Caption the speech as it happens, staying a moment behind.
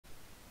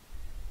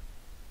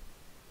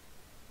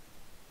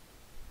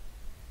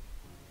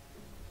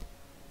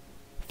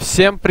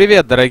Всем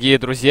привет, дорогие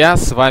друзья,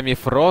 с вами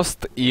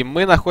Фрост, и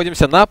мы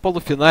находимся на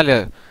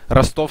полуфинале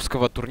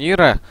ростовского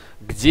турнира,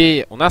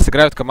 где у нас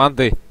играют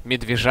команды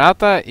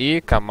Медвежата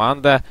и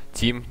команда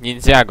Team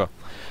Ninjago.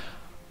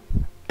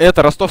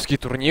 Это ростовский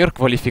турнир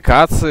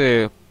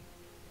квалификации.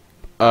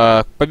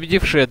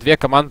 Победившие две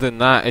команды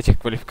на этих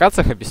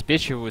квалификациях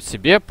обеспечивают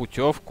себе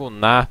путевку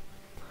на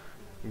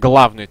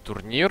главный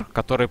турнир,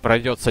 который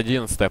пройдет с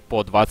 11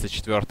 по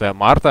 24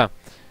 марта,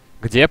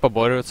 где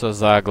поборются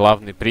за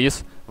главный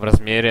приз в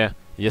размере,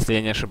 если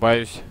я не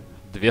ошибаюсь,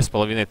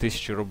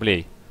 2500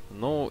 рублей.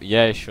 Ну,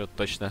 я еще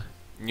точно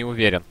не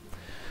уверен.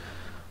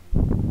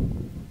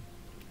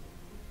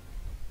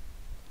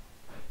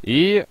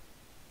 И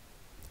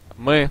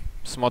мы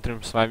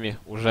смотрим с вами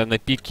уже на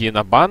пики и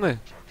на баны.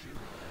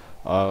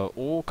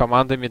 У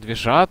команды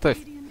Медвежата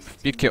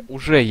в пике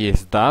уже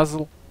есть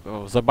Дазл.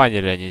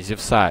 Забанили они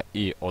Зевса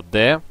и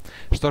ОД.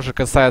 Что же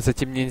касается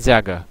Team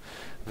Ninjago,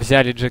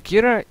 взяли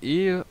Джакира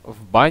и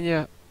в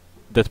бане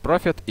Dead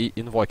Prophet и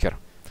Инвокер.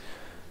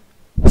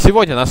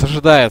 Сегодня нас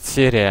ожидает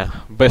серия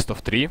Best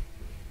of 3.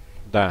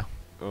 Да,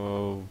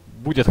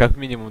 будет как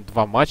минимум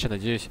 2 матча.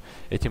 Надеюсь,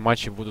 эти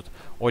матчи будут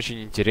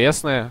очень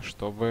интересные,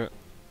 чтобы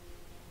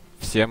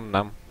всем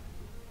нам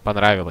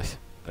понравилось,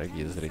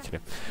 дорогие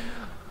зрители.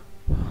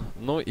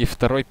 Ну и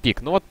второй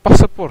пик. Ну вот по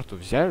саппорту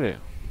взяли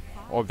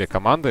обе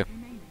команды.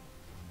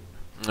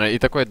 И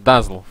такой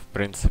Дазл, в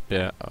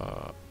принципе,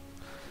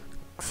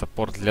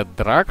 саппорт для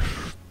драк,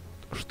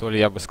 что ли,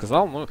 я бы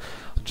сказал. Ну,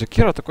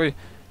 Джакира такой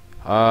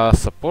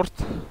саппорт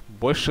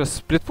больше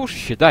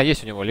сплитпушащий. Да,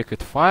 есть у него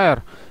Liquid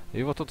Fire.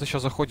 И вот тут еще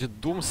заходит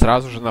Doom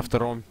сразу же на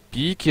втором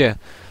пике.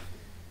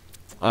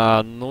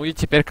 Ну и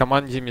теперь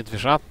команде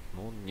Медвежат,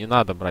 ну, не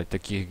надо брать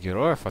таких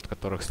героев, от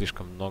которых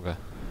слишком много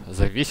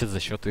зависит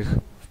за счет их,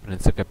 в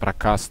принципе,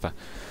 прокаста.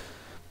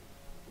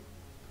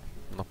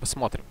 Но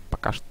посмотрим.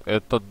 Пока что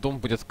этот Doom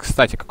будет...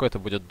 Кстати, какой это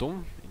будет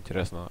Doom?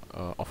 Интересно,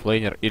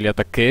 оффлейнер или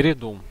это кэрри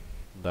Doom?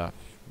 Да,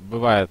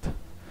 бывает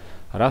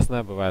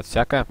разное, бывает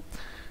всякое.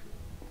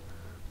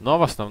 Но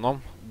в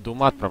основном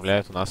Дума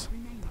отправляют у нас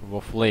в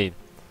оффлейн.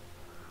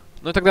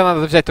 Ну и тогда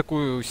надо взять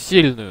такую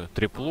сильную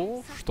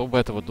триплу, чтобы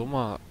этого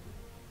Дума,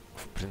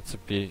 в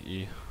принципе,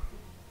 и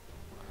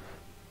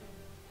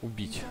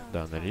убить.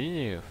 Да, на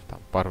линии, там,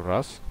 пару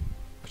раз.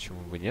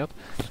 Почему бы нет?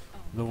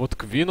 Ну вот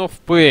Queen of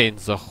Pain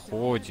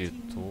заходит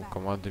у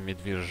команды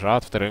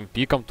Медвежат. Вторым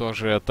пиком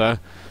тоже это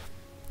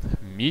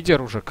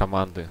мидер уже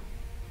команды.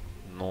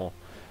 Но...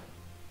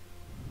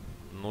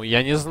 Ну,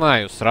 я не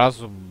знаю,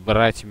 сразу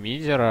брать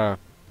мидера,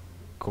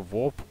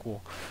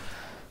 квопку.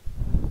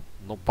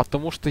 Ну,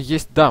 потому что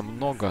есть, да,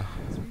 много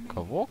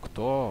кого,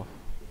 кто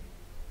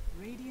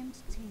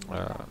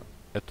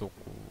эту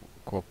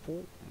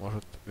квопу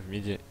может в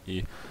миде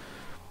и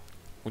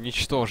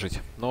уничтожить.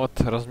 Но вот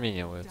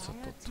разменивается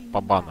тут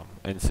по банам.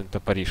 Ancient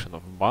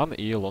Apparition в бан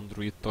и Lone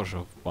Druid тоже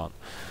в бан.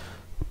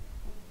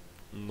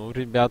 Ну,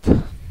 ребят,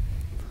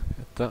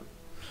 это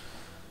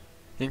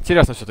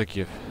интересно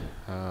все-таки.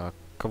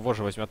 Кого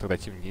же возьмет тогда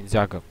Team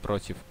Ninjago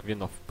против Queen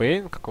of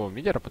Pain? Какого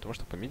мидера? Потому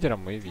что по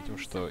мидерам мы видим,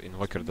 что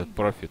Invoker, Dead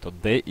Prophet,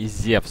 OD и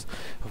Зевс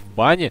в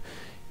бане.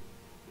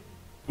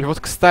 И вот,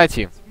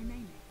 кстати,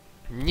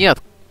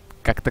 нет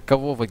как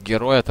такового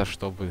героя-то,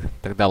 чтобы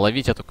тогда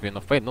ловить эту Queen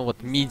of Pain. Ну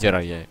вот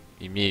мидера я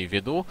имею в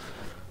виду.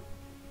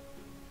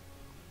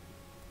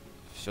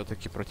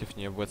 Все-таки против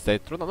нее будет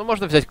стоять трудно. Ну,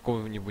 можно взять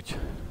какого-нибудь,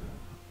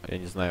 я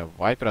не знаю,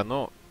 Вайпера,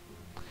 но...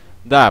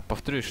 Да,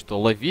 повторюсь, что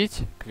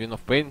ловить Queen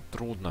of Pain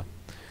трудно.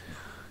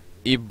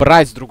 И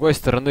брать, с другой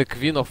стороны,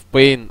 Queen of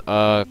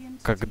Pain,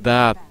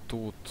 когда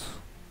тут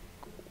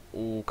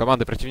у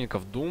команды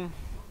противников Doom,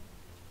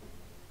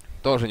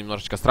 тоже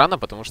немножечко странно,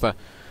 потому что,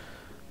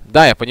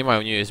 да, я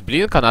понимаю, у нее есть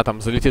блинк, она там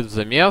залетит в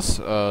замес,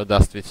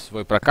 даст ведь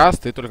свой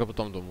прокаст, и только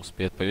потом Doom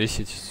успеет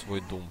повесить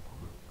свой Doom.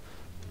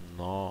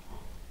 Но...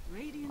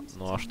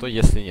 Ну а что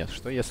если нет?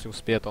 Что если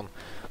успеет он...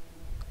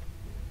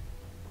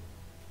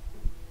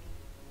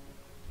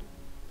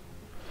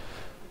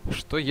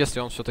 Что если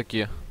он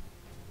все-таки...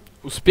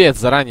 успеет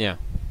заранее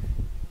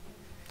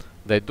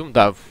дать Doom?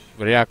 Да,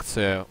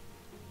 реакция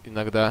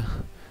иногда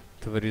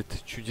творит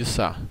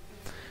чудеса.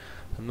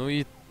 Ну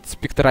и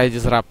Спектра и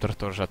Дизраптор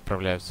тоже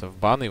отправляются в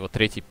бан. И вот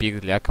третий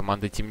пик для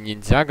команды Team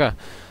Ninjago.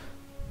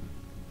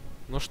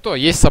 Ну что,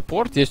 есть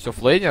саппорт, есть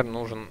оффлейнер.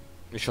 Нужен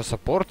еще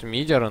саппорт,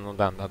 мидера. Ну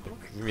да, надо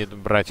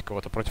брать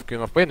кого-то против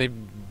Queen of Pain. И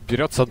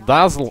берется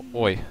Дазл.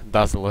 Ой,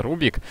 Дазл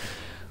Рубик.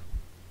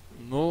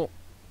 Ну...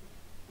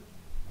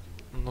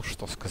 Ну,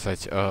 что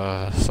сказать.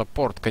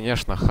 Саппорт,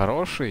 конечно,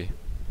 хороший.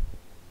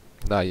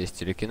 Да, есть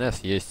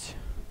телекинез, есть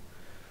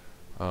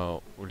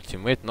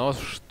ультимейт. Но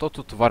что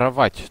тут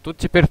воровать? Тут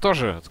теперь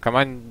тоже в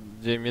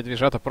команде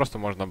Медвежата просто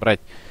можно брать...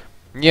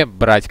 Не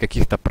брать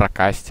каких-то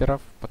прокастеров,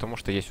 потому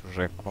что есть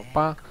уже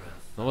квопа.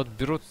 Но вот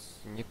берут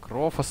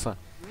Некрофоса.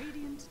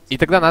 И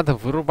тогда надо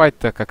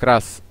вырубать-то как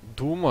раз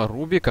Дума,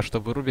 Рубика,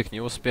 чтобы Рубик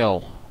не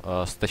успел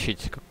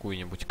стащить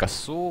какую-нибудь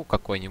косу,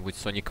 какой-нибудь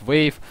Sonic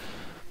Wave.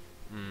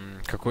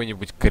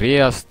 какой-нибудь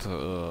крест,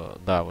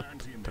 да, вот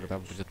тогда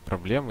будет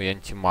проблема, и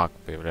антимаг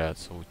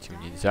появляется у Тим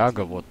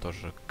Ниндзяго, вот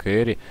тоже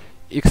кэри.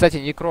 И, кстати,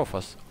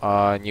 Некрофос.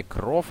 А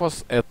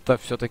Некрофос это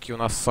все-таки у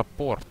нас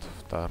саппорт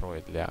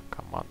второй для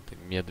команды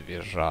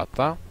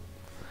Медвежата.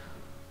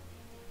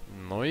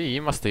 Ну и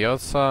им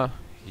остается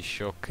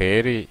еще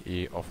кэри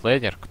и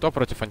оффлейнер. Кто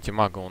против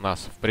антимага у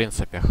нас, в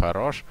принципе,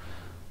 хорош.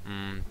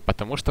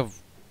 Потому что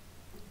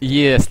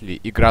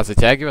если игра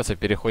затягивается,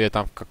 переходит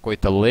там в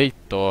какой-то лейт,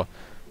 то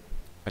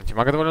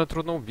антимага довольно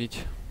трудно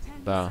убить.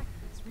 Да.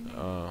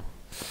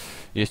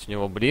 Есть у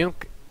него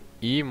блинк.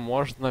 И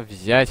можно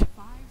взять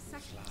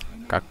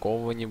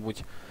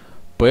какого-нибудь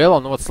Пэла.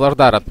 Ну вот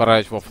Слардара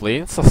отправить в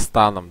оффлейн со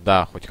станом.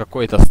 Да, хоть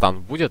какой-то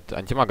стан будет.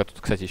 Антимага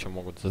тут, кстати, еще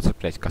могут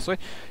зацеплять косой.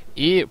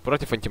 И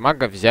против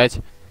антимага взять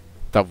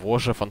того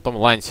же Фантом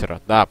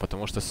Лансера. Да,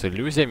 потому что с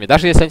иллюзиями.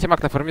 Даже если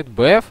антимаг нафармит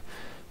БФ.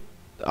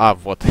 А,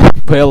 вот.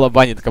 Пэла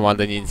банит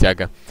команда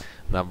Ниндзяго.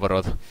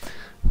 Наоборот.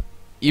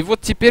 И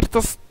вот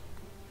теперь-то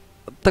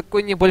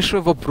такой небольшой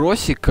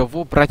вопросик,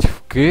 кого брать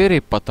в кэри,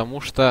 потому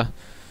что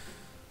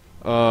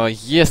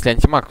если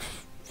антимаг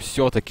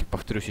все-таки,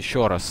 повторюсь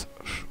еще раз,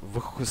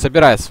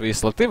 собирает свои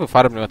слоты,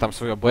 выфармливая там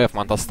свое БФ,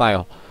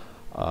 Мантастайл,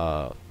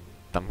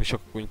 там еще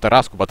какую-нибудь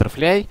тараску,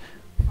 Баттерфляй,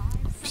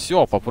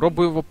 все,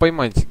 попробую его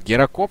поймать.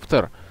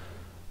 Гирокоптер.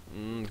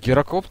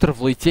 Гирокоптер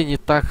в лейте не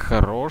так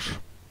хорош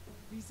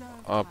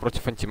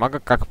против антимага,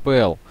 как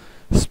ПЛ.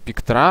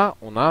 Спектра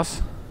у нас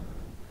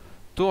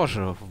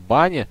тоже в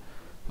бане.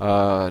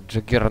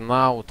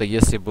 Джаггернаута,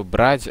 если бы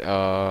брать,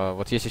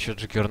 вот есть еще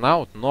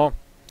Джаггернаут, но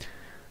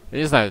я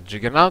не знаю,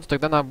 Джаггернаут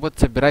тогда надо будет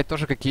собирать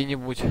тоже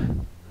какие-нибудь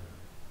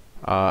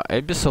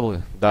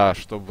Эбисолы, да,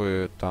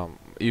 чтобы там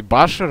и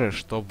башеры,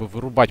 чтобы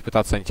вырубать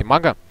пытаться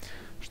антимага,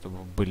 чтобы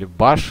были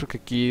баши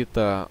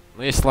какие-то.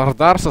 Ну, есть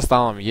Лардар со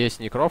станом, есть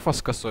Некрофа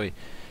с косой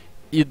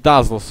и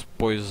Дазл с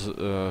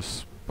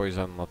Poison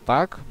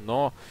Attack,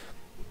 но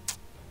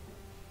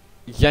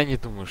я не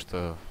думаю,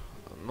 что...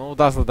 Ну,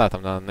 Дазл, да,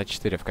 там надо на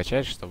 4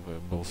 вкачать,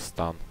 чтобы был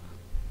стан.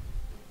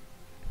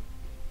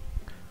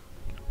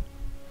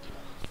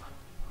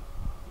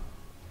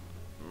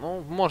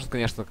 Ну, может,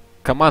 конечно,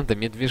 команда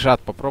Медвежат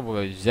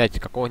попробовать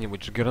взять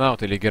какого-нибудь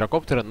Джаггернаута или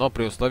Гирокоптера, но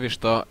при условии,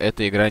 что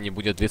эта игра не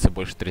будет длиться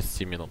больше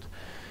 30 минут.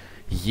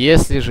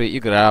 Если же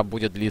игра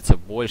будет длиться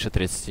больше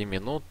 30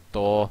 минут,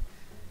 то,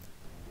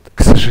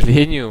 к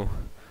сожалению,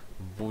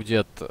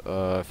 будет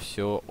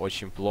все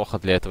очень плохо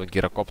для этого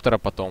Гирокоптера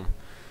потом.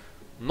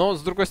 Но,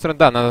 с другой стороны,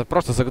 да, надо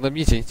просто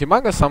загнобить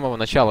антимага с самого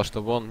начала,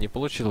 чтобы он не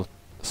получил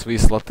свои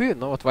слоты.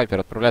 Но вот Вайпер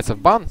отправляется в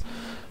бан.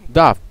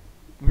 Да,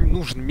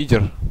 нужен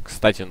мидер.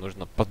 Кстати,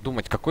 нужно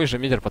подумать, какой же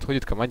мидер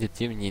подходит команде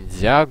Team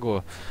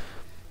Ninjago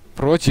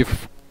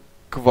против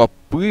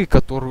Квапы,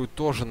 которую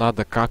тоже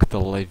надо как-то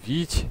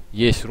ловить.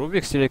 Есть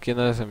Рубик с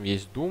телекинезом,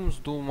 есть Дум с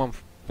Думом,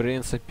 в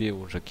принципе,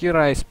 уже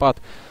Кира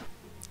Айспад.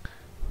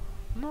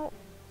 Ну,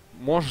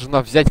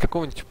 можно взять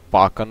какого-нибудь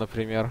Пака,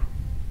 например.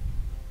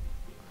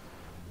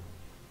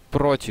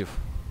 Против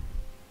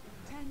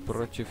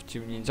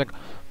Team Ninjago.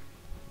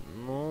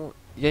 Ну,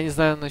 я не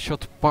знаю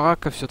насчет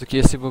Пака. Все-таки,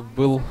 если бы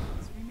был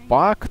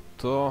Пак,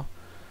 то...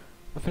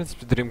 Ну, в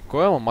принципе,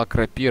 Дримкойл,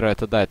 Макропира,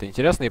 это да, это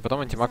интересно. И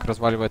потом антимаг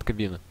разваливает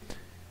кабины.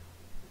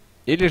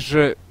 Или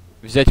же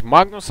взять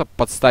Магнуса,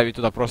 подставить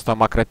туда просто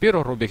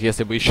Макропиру, Рубик,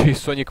 если бы еще и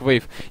Соник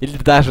Вейв. Или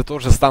даже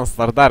тот же стан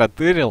Слардара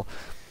тырил.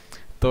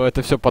 То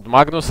это все под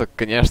Магнуса,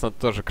 конечно,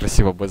 тоже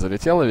красиво бы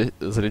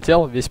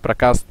залетел весь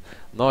прокаст.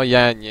 Но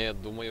я не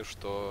думаю,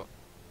 что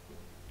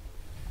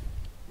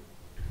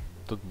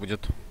тут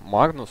будет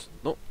Магнус.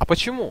 Ну, а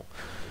почему?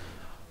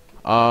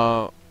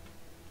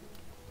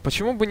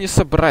 Почему бы не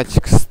собрать,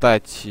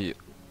 кстати,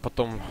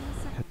 потом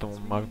этому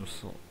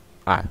Магнусу...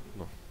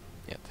 Ну,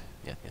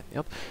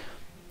 нет.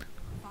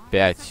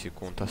 5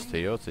 секунд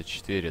остается.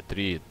 4,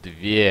 3,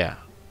 2,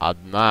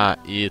 1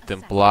 и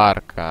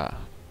Темпларка.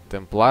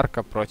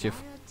 Темпларка против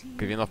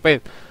Queen of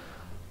Pain.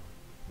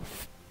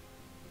 В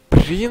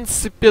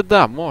принципе,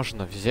 да,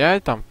 можно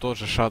взять. Там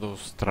тоже Shadow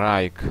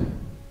Strike.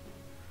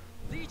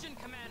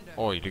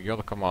 Ой,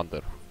 Легион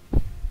Командер.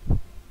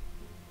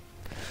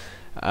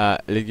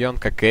 Легион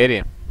как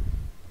кэри.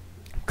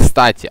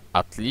 Кстати,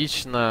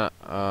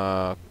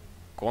 отлично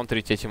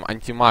контрить этим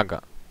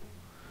антимага.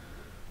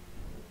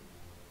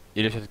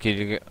 Или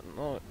все-таки...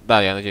 Ну,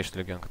 да, я надеюсь, что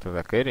Легион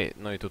тогда кэри.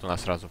 Ну и тут у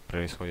нас сразу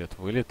происходят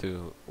вылеты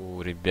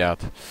у ребят.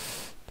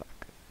 Так,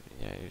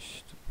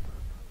 меняюсь.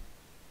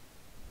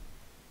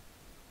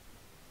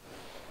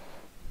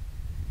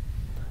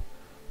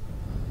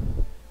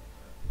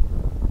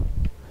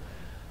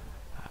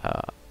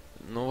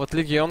 Ну вот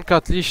Легионка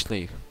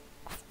отличный.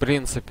 В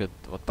принципе,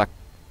 вот так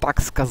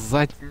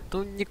сказать.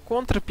 Ну, не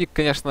контрпик,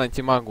 конечно,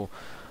 антимагу.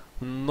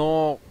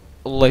 Но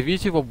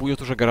ловить его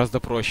будет уже гораздо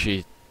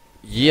проще.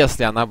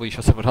 Если она бы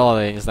еще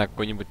собрала, я не знаю,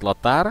 какой-нибудь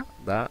Лотар,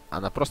 да,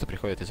 она просто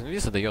приходит из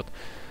инвиза, дает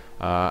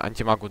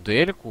антимагу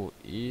дуэльку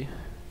и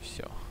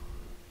все.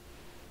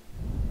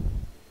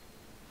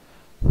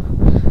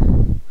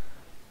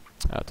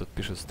 Тут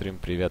пишут стрим,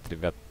 привет,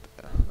 ребят.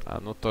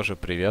 Ну тоже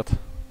привет.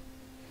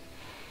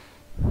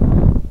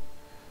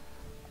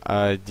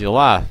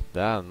 Дела,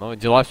 да, но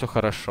дела все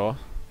хорошо.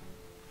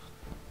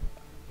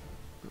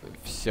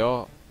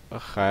 Все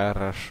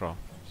хорошо.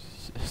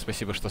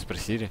 Спасибо, что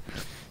спросили.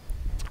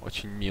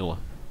 Очень мило.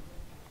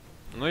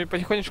 Ну и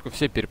потихонечку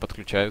все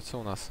переподключаются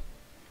у нас.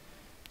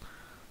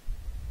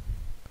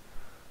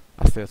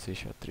 Остается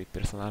еще 3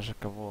 персонажа,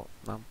 кого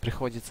нам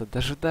приходится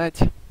дожидать.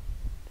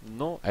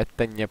 Но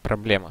это не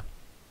проблема.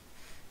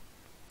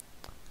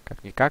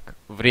 Как-никак,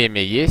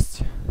 время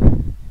есть.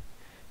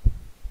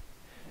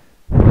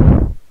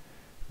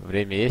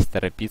 Время есть,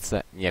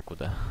 торопиться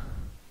некуда.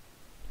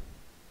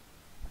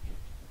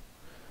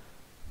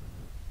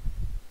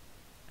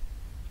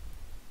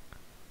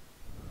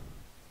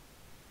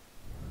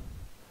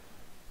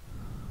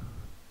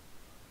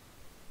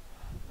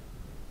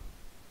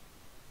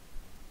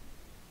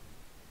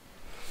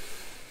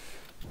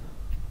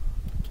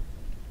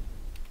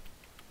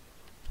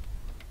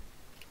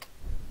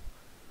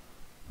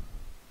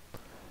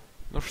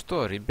 Ну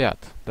что, ребят,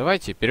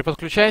 давайте,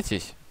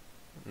 переподключайтесь.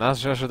 Нас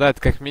же ожидает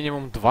как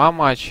минимум 2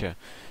 матча.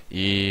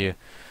 И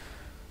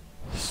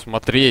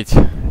смотреть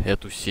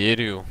эту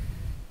серию,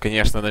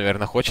 конечно,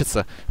 наверное,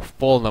 хочется в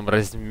полном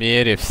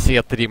размере.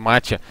 Все 3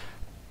 матча.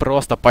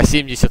 Просто по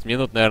 70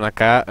 минут,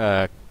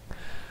 наверное,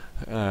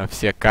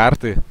 все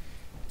карты.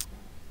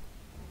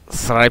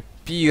 С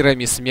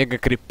рапирами, с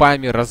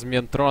мегакрипами,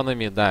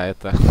 разментронами. Да,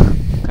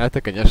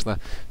 это, конечно,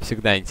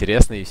 всегда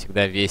интересно и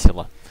всегда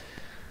весело.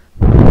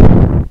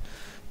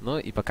 Ну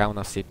и пока у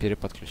нас все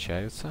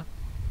переподключаются,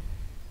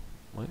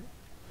 мы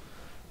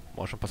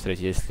можем посмотреть,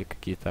 есть ли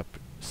какие-то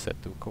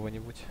сеты у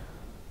кого-нибудь.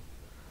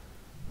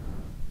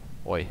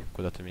 Ой,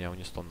 куда-то меня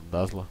унесло на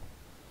Дазла.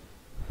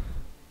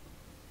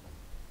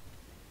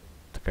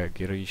 Такая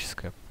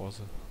героическая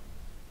поза.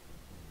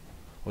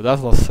 У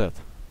Дазла сет.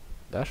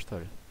 Да, что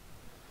ли?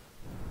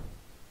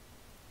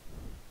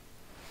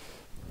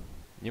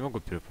 Не могу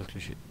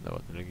переподключить. Да,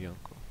 вот,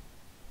 легионку.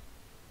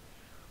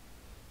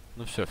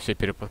 Ну все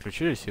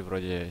переподключились, и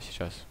вроде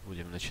сейчас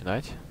будем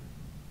начинать.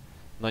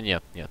 Но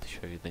нет,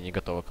 еще видно, не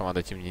готова команда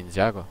Team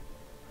Ninjago.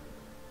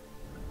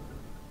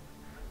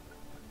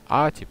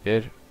 А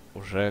теперь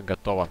уже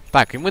готова.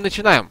 Так, и мы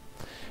начинаем.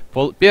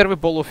 Первый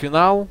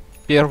полуфинал,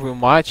 первый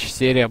матч,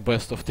 серия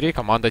Best of 3.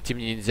 Команда Team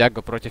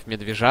Ninjago против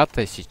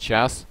Медвежата.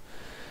 Сейчас,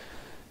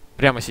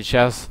 прямо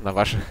сейчас на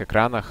ваших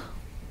экранах.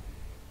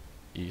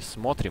 И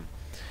смотрим.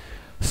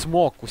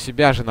 Смог у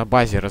себя же на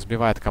базе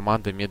разбивает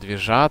команда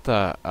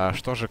Медвежата.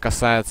 Что же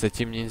касается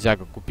Team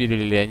Ninjago, купили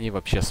ли они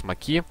вообще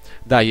смоки?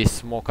 Да, есть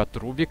смок от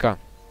Рубика.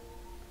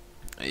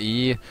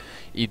 И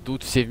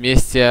идут все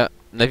вместе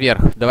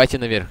наверх. Давайте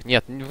наверх.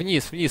 Нет,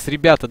 вниз,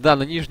 ребята, да,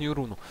 на нижнюю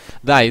руну.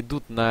 Да,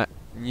 идут на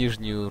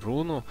нижнюю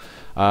руну.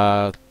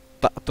 То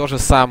же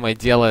самое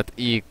делает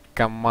и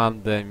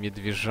команда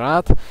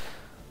Медвежат.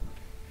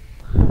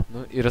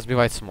 Ну и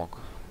разбивать смог.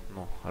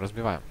 Ну,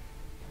 разбиваем.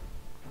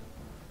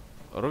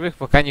 Рубик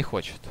пока не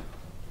хочет.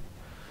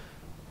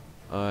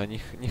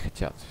 Не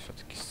хотят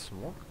все-таки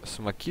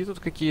смоки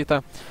тут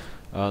какие-то.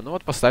 Ну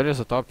вот поставили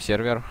зато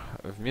обсервер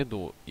в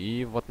миду.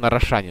 И вот на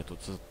Рошане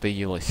тут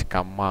затаилась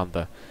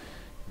команда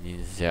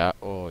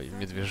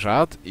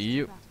Медвежат.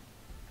 И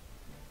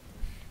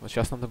вот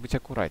сейчас надо быть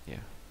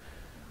аккуратнее.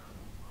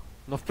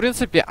 Но в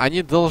принципе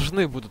они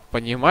должны будут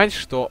понимать,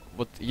 что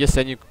вот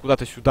если они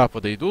куда-то сюда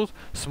подойдут,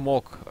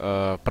 смог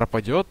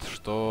пропадет,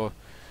 что...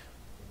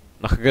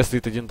 На ХГ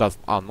стоит один дазл.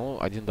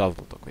 Ну, один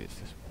дазл только,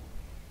 если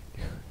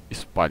их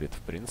испалит, в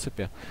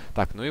принципе.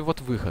 Так, ну и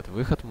вот выход.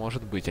 Выход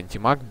может быть.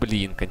 Антимаг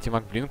Блинк.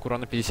 Антимаг Блинк,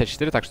 урона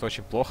 54, так что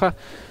очень плохо.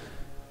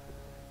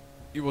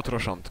 И вот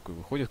Рошан такой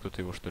выходит.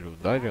 Кто-то его, что ли,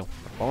 ударил.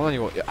 Попал на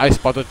него.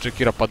 Айспад от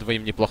Джекира по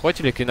двоим неплохой.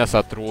 Телекинез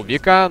от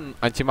Рубика.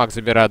 Антимаг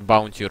забирает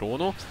баунти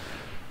руну.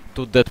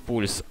 Тут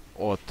Дедпульс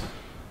от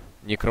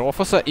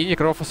Некрофоса. И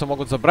Некрофоса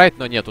могут забрать,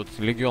 но нет, тут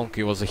Легионка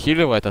его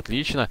захиливает,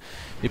 отлично.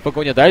 И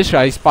погоня дальше,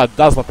 Айспад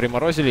Дазла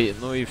приморозили,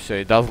 ну и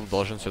все, и Дазл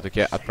должен все-таки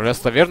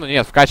отправляться в таверну.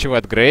 Нет,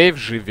 вкачивает Грейв,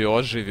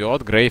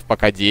 живет, Грейв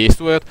пока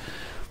действует.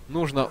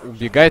 Нужно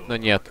убегать, но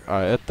нет,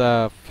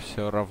 это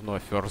все равно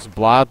First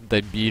Blood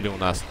добили у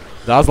нас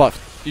Дазла.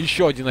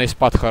 Еще один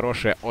Айспад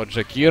хороший от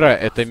Джакира,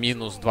 это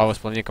минус 2 в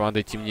исполнении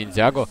команды Team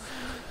Ninjago.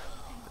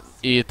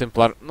 И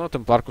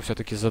Темпларку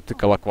все-таки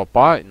затыкала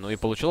Квапа, ну и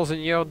получила за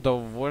нее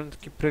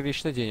довольно-таки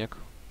прилично денег.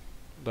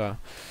 Да.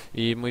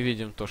 И мы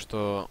видим то,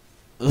 что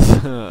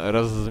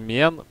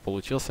размен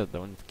получился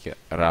довольно-таки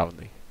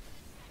равный.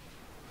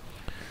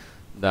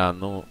 Да,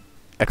 ну...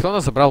 А кто у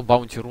нас забрал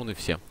баунти руны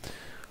все?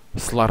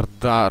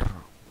 Слардар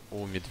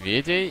у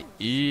Медведей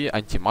и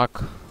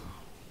Антимаг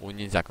у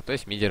Ниндзяго. То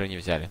есть мидеры не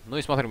взяли. Ну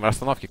и смотрим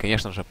расстановки,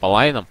 конечно же, по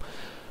лайнам.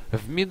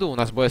 В миду у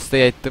нас будет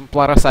стоять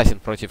Темплар Ассасин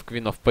против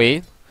Queen of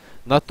Pain.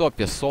 На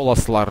топе Соло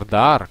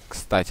Слардар.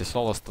 Кстати,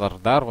 Соло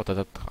Слардар, вот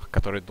этот,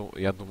 который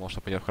я думал, что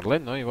пойдет в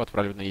хардлейн, но его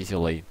отправили на изи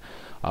лейн.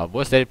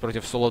 Будет стоять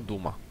против Соло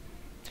Дума.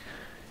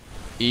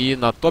 И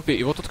на топе...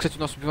 И вот тут, кстати,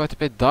 у нас убивает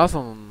опять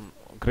Дазл.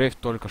 Грейв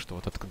только что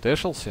вот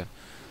откдэшился.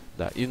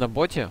 Да, и на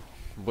боте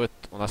будет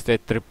у нас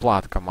стоять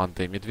триплат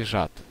команды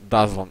Медвежат.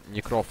 Дазл,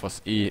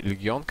 Некрофос и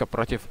Легионка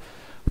против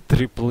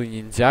триплы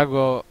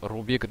Ниндзяго,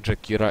 Рубик,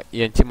 Джакира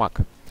и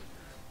Антимаг.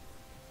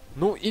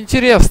 Ну,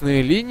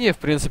 интересные линии, в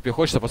принципе,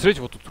 хочется посмотреть.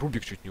 Вот тут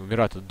Рубик чуть не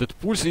умирает от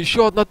Дэдпульса.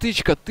 Еще одна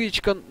тычка,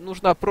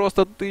 нужна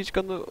просто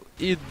тычка. Ну,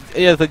 и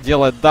это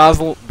делает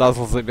Дазл.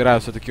 Дазл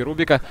забирает все-таки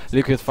Рубика.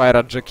 Liquid Fire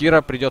от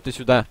Джакира. Придет и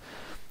сюда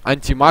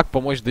Антимаг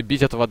помочь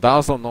добить этого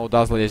Дазла. Но у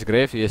Дазла есть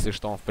Грейв, если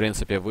что, он, в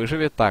принципе,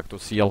 выживет. Так,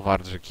 тут съел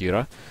вард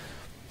Джакира.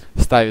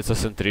 Ставится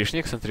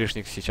центришник.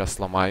 Центришник сейчас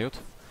сломают.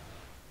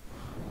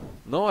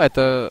 Но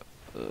это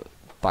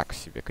так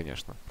себе,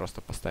 конечно.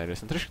 Просто поставили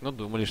центришник, но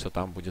думали, что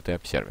там будет и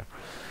обсервер.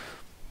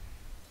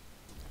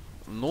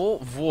 Ну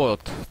вот,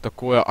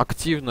 такое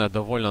активное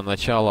довольно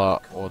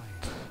начало от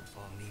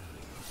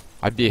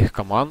обеих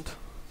команд.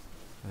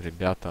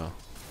 Ребята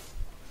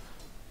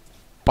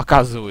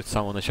показывают с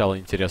самого начала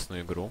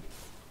интересную игру.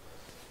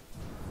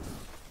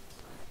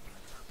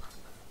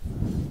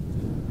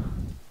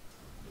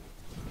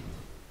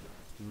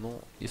 Ну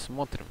и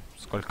смотрим,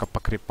 сколько по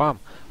крипам.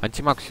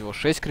 Антимаг всего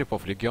 6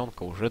 крипов,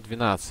 Легионка уже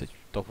 12.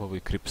 Топовый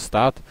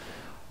крипстат.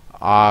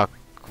 А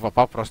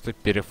Квапа просто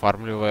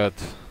перефармливает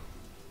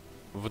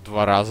в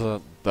 2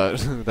 раза,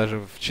 даже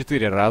в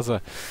 4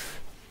 раза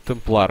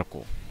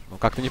темпларку. Ну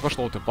как-то не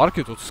пошло у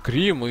темпларки, тут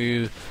скрим,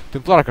 и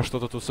темпларка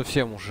что-то тут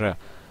совсем уже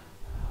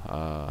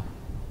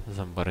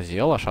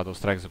замборзела. Shadow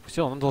Strike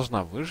запустила, она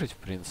должна выжить, в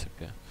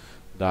принципе.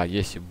 Да,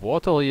 есть и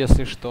ботл,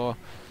 если что,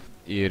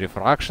 и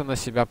рефракшн на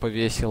себя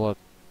повесила,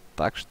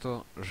 так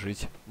что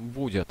жить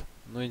будет.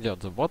 Ну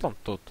идет за ботом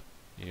тут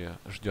и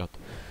ждет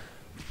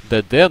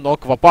ДД, но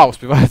Квапа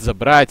успевает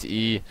забрать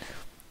и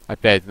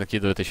опять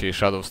накидывает еще и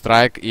Shadow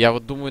Strike. И я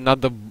вот думаю,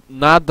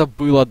 надо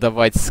было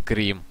давать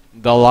скрим.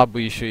 Дала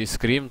бы еще и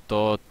скрим,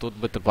 то тут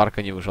бы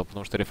темпларка не выжил,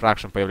 потому что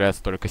рефракшн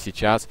появляется только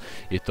сейчас,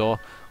 и то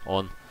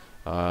он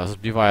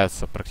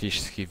сбивается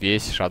практически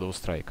весь Shadow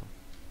Strike.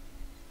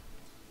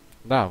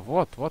 Да,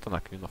 вот она,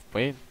 Queen of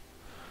Pain.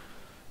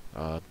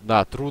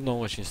 Да, трудно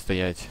очень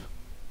стоять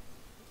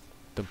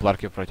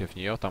темпларки против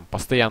нее. Там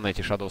постоянно эти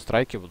Shadow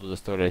Strike будут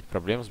доставлять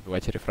проблем,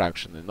 сбивать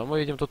рефракшены. Но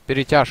мы видим тут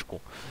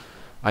перетяжку.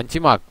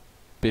 Антимаг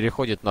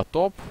переходит на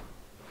топ.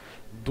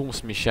 Дум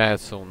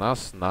смещается у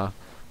нас на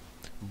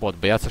бот.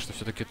 Боятся, что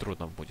все-таки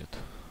трудно будет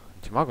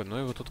Антимагу. Ну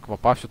и вот тут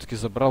Квапа все-таки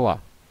забрала,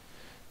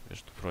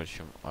 между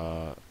прочим,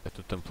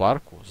 эту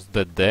темпларку с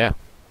ДД.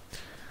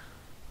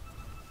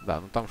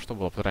 Да, ну там что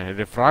было?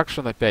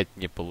 Рефракшн опять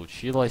не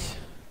получилось.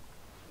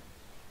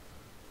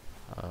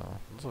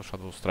 Ну,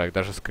 Shadow Strike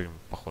даже скрим,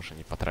 похоже,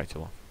 не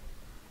потратила.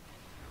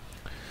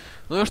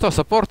 Ну и что,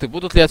 саппорты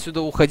будут ли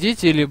отсюда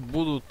уходить или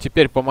будут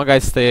теперь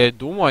помогать стоять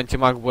Думу?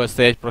 Антимаг будет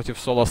стоять против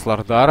соло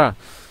Слардара.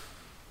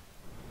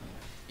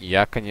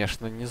 Я,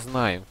 конечно, не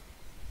знаю.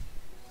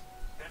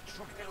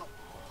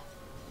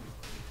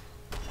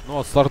 Ну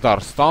вот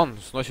Слардар стан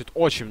сносит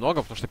очень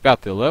много, потому что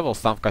 5-й левел,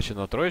 стан вкачан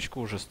на троечку,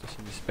 уже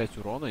 175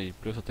 урона, и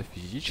плюс это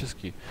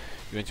физический.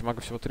 И у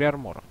Антимага всего 3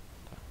 армора.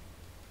 Да.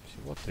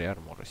 Всего 3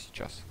 армора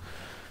сейчас.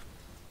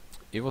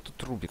 И вот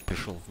тут Рубик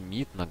пришел в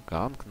мид на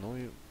ганг, ну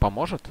и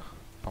поможет?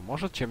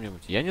 Поможет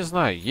чем-нибудь? Я не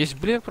знаю. Есть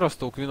блин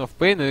просто у Queen of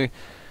Pain,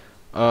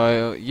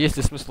 и есть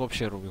ли смысл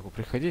вообще Рубику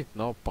приходить,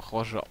 но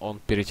похоже он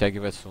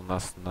перетягивается у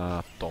нас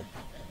на топ.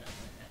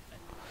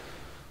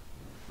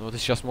 Ну вот и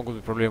сейчас могут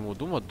быть проблемы у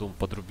Дума. Дум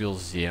подрубил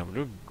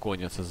землю,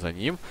 гонятся за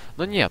ним.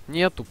 Но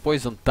нету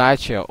Poison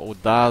Touch'а у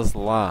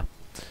Дазла.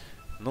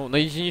 Ну, на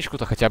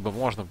единичку-то хотя бы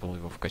можно было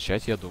его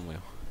вкачать, я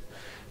думаю.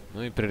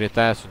 Ну и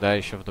прилетая сюда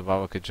еще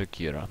вдобавок и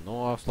Джакира.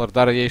 Ну, а у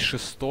Слардара есть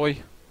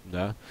 6-й,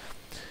 да.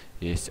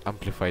 Есть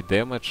Amplify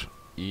Damage.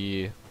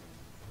 И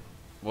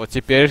вот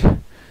теперь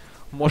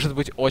может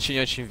быть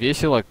очень-очень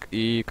весело.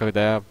 И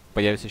когда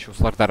появится еще у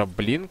Слардара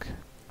Блинк,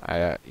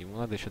 а ему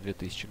надо еще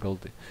 2000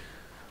 голды.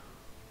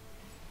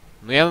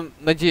 Ну, я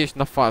надеюсь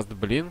на Fast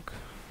Blink.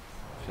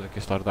 Все-таки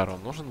Слардару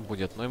он нужен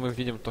будет. Но и мы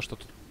видим то, что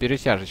тут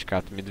перетяжечка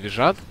от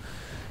Медвежат.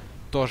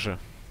 Тоже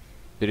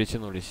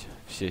перетянулись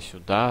все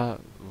сюда,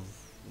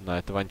 на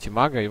этого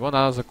Антимага. Его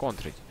надо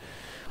законтрить.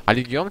 А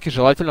Легионки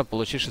желательно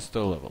получить 6-й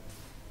левел.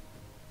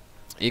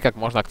 И как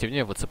можно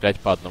активнее выцеплять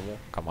по одному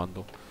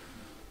команду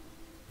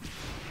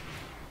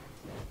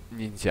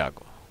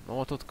Ниндзяго. Ну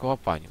вот тут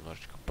Квапа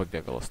немножечко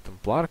побегала с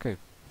темпларкой.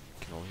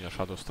 Кинул в нее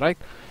Shadow Strike.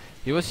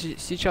 И вот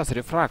сейчас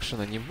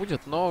рефракшена не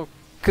будет, но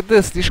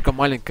КД слишком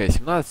маленькая,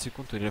 17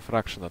 секунд у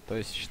рефракшена. То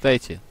есть,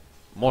 считайте,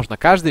 можно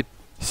каждые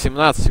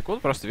 17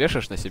 секунд просто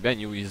вешаешь на себя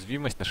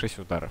неуязвимость на 6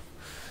 ударов.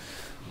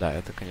 Да,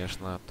 это,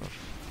 конечно, тоже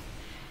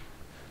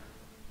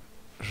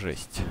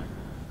жесть.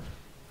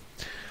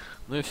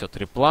 Ну и все,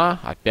 трипла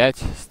опять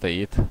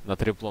стоит на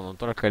трипло, но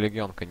только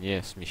Легионка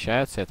не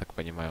смещается, я так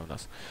понимаю, у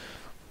нас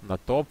на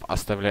топ.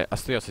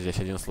 Остается здесь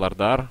один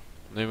Слардар.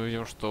 Ну и мы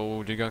видим, что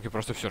у Легионки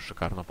просто все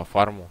шикарно по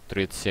фарму.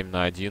 37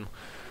 на 1.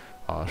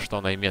 Что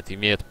она имеет?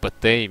 Имеет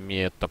ПТ,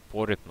 имеет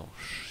топорик, ну,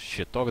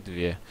 щиток,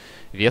 2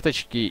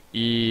 веточки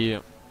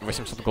и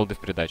 800 голды в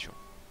придачу.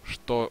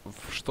 Что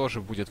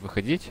же будет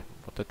выходить?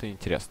 Вот это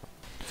интересно.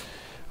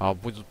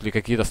 Будут ли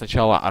какие-то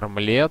сначала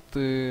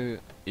армлеты,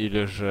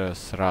 или же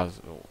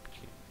сразу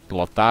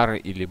лотары,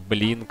 или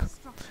блинк?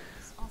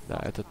 Да,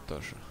 это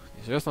тоже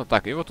Известно.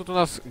 Так, и вот тут у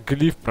нас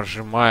глиф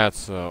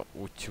прожимается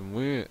у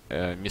тьмы.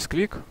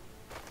 Мисклик?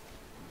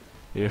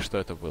 Или что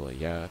это было?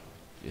 Я,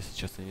 если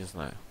честно, не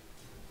знаю.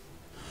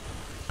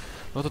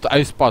 Ну тут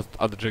айспад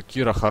от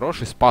Джекира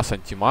хороший. Спас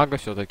антимага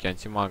все-таки.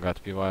 Антимага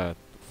отпивает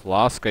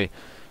флаской.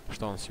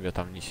 Что он себе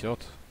там несет?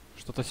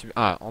 Что-то себе...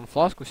 А, он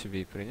фласку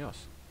себе и принес.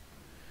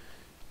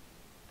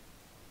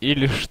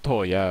 Или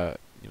что? Я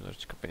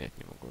немножечко понять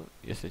не могу,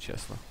 если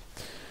честно.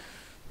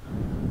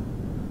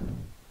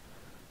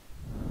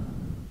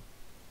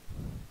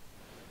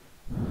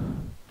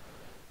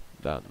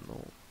 Да,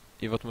 ну...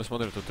 И вот мы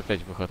смотрим, тут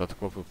опять выход от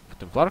копы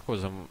Темпларку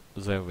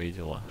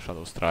завыдела.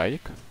 Shadow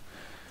Strike.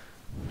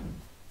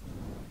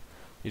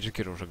 И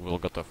Джекир уже был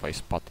готов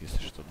айспад, если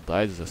что,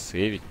 дать,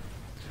 засейвить.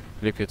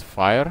 Liquid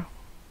Fire.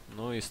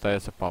 Ну и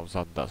ставится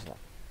пауза от Дазла.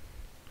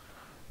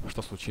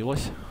 Что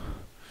случилось?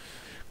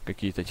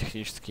 Какие-то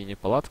технические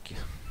неполадки?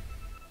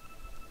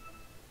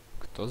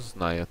 Кто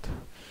знает.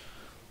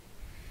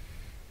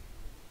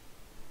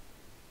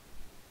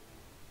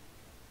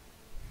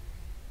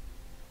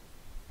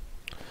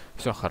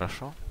 Все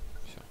хорошо.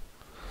 Все.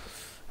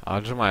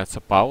 Отжимается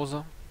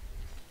пауза.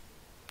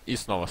 И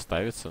снова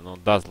ставится. Но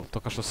Дазл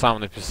только что сам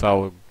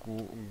написал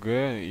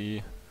Г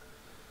и...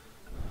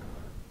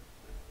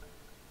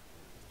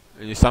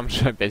 И сам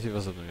же опять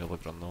возобновил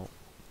игру. Ну,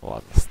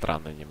 ладно,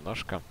 странно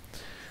немножко.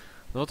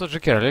 Ну, тут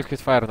Джекир,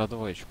 Liquid Fire на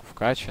двоечку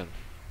вкачан.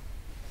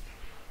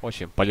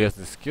 Очень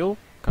полезный скилл,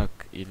 как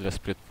и для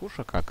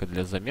сплитпуша, как и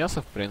для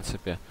замеса, в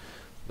принципе.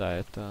 Да,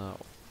 это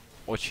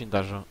очень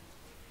даже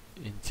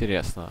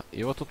интересно.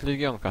 И вот тут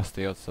Легионка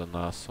остается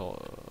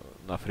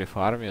на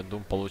фрифарме.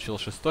 Дум получил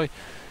 6-й.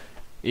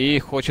 И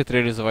хочет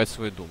реализовать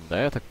свой Дум,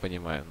 да, я так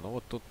понимаю? Ну,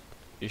 вот тут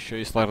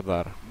еще и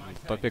Слардар.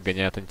 В топе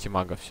гоняет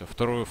антимага, все.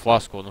 Вторую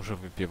фласку он уже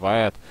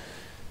выпивает.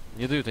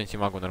 Не дают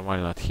антимагу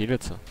нормально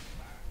отхилиться.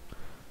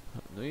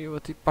 Ну и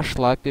вот и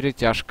пошла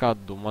перетяжка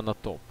от Дума на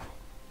топ.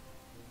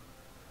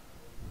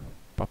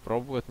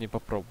 Попробует, не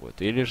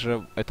попробует. Или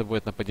же это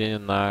будет нападение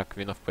на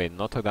Queen of Pain.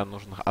 Но тогда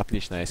нужен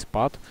отличный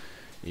айспад,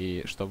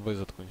 и чтобы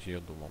заткнуть ее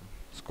Думом.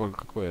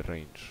 Какой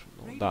рейндж?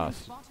 Ну да.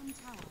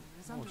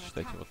 Ну,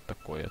 считайте, вот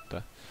такой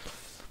это.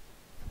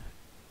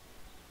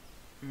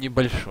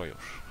 Небольшой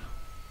уж.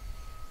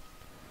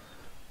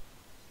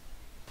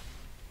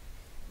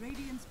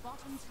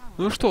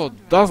 Ну что,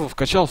 Дазл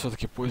вкачал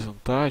все-таки Poison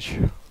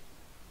Touch.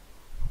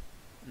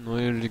 Ну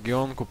и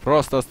Легионку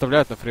просто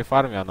оставляют на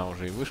фрифарме. Она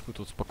уже и вышку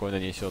тут спокойно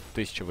несет.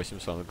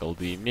 1800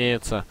 голды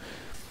имеется.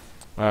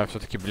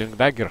 Все-таки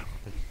Блинкдаггер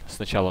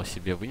сначала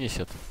себе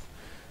вынесет.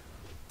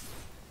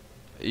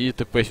 И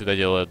ТП сюда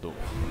делает Дум.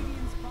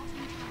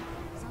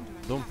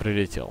 Дум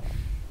прилетел.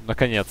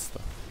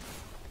 Наконец-то.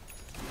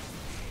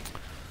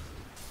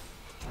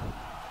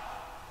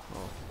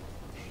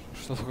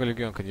 Что такое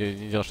Легионка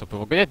не делал, чтобы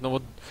его гонять? Но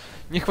вот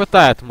не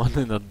хватает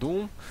маны на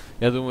Дум.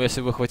 Я думаю, если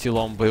бы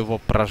хватило, он бы его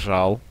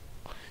прожал.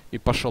 И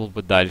пошел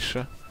бы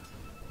дальше.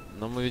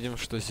 Но мы видим,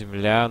 что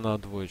земля на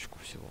двоечку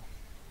всего.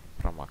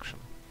 Промакшен.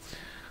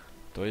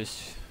 То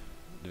есть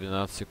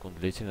 12 секунд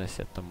длительность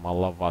это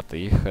маловато.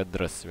 И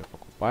хеддресс себе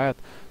покупает.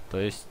 То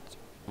есть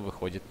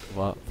выходит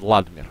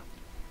Владмир.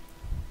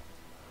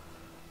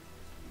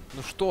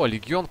 Ну что,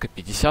 Легионка,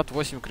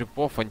 58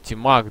 крипов,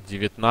 антимаг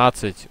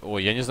 19.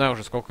 Ой, я не знаю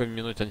уже сколько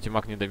минут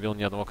антимаг не добил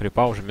ни одного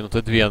крипа. Уже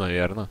минуты 2,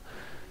 наверное.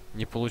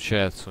 Не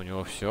получается у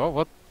него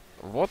все.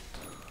 Вот,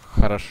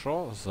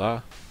 хорошо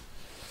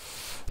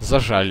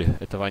зажали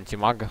этого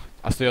антимага.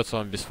 Остается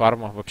он без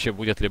фарма. Вообще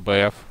будет ли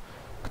БФ,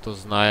 кто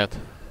знает.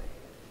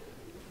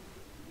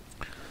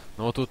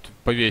 Ну вот тут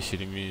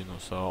повесили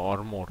минус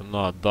армор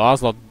на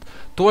Дазла.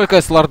 Только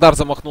если Лардар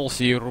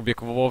замахнулся и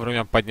Рубик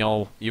вовремя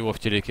поднял его в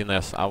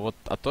телекинез. А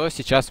то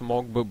сейчас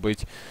мог бы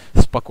быть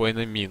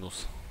спокойно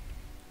минус.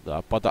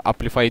 Да, под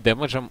Amplify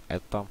дэмэджем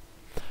это...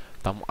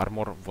 Там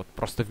армор вот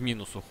просто в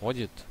минус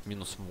уходит.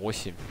 Минус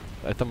 8.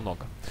 Это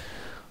много.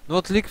 Ну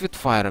вот Liquid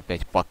Fire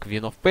опять по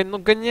Queen of Pain. Ну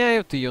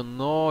гоняют ее,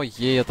 но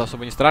ей это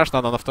особо не страшно.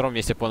 Она на втором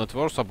месте по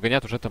нетворсу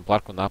обгоняет уже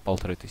темпларку на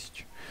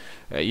 1500.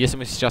 Если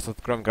мы сейчас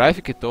откроем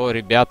графики, то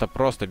ребята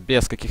просто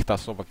без каких-то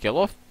особо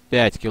киллов.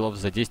 5 киллов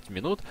за 10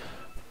 минут.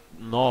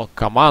 Но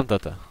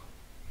команда-то...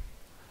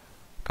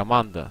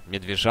 Команда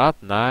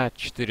Медвежат на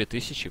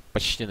 4000,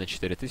 почти на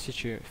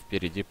 4000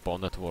 впереди по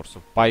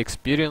нетворсу. По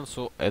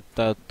экспириенсу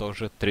это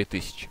тоже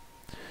 3000.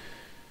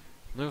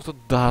 Ну и вот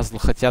тут Дазл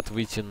хотят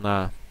выйти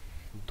на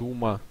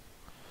Дума.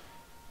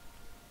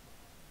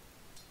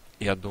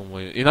 Я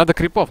думаю. И надо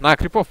крипов. Надо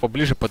крипов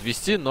поближе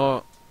подвести,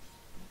 но...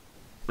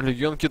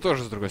 Легионки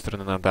тоже, с другой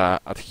стороны, надо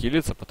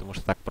отхилиться, потому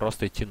что так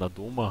просто идти на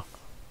Дума.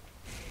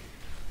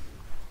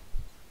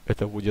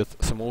 Это будет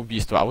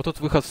самоубийство. А вот тут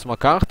выход в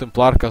смоках.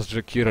 Темпларка с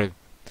Джекирой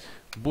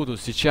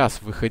будут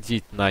сейчас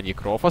выходить на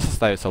Некрофоса.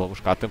 Ставится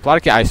ловушка от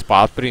Темпларки.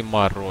 Айспад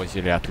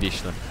приморозили.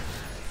 Отлично.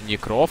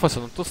 Некрофоса.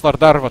 Но тут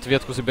Слардар в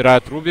ответку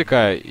забирает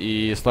Рубика.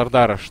 И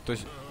Слардара что...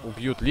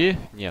 Убьют ли?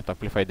 Нет,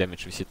 Amplify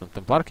Damage висит на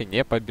Темпларке.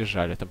 Не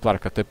побежали.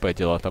 Темпларка ТП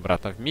делает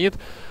обратно в мид.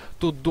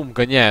 Тут Дум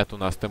гоняет у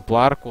нас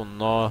Темпларку,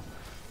 но...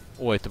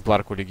 Ой,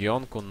 Темпларку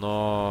Легионку,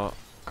 но...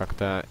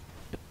 Как-то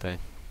это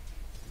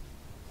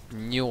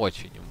не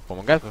очень ему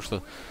помогает, потому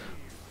что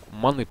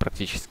маны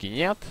практически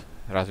нет.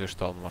 Разве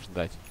что он может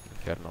дать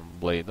Инферном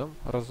Блейдом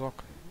разок.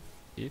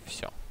 И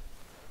все.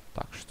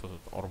 Так, что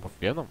тут? Орбов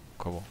Веном?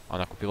 У кого?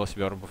 Она купила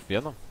себе Орбов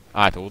Веном?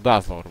 А, это у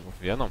Дазла Орбов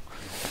Веном.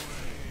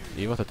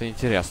 И вот это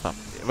интересно.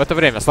 В это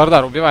время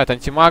Слардар убивает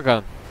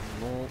антимага.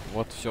 Ну,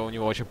 вот все у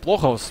него очень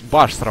плохо.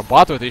 Баш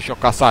срабатывает, и еще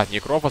коса от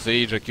Некрофоса,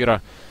 и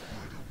Джакира.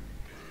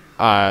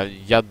 А,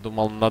 я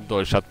думал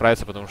надольше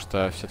отправиться, потому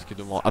что все-таки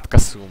думал, от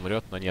косы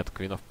умрет, но нет,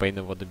 Queen of Pain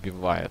его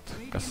добивает.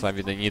 Коса,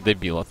 видно, не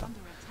добила там.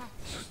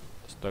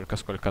 Столько,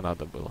 сколько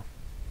надо было.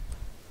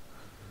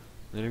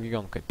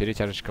 Легионка,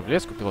 перетяжечка в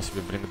лес, купила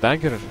себе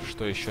Блинкдаггер.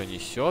 Что еще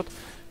несет?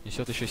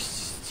 Несет еще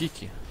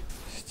стики.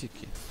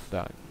 Стики,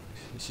 да.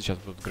 Сейчас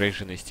будут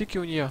грейженые стики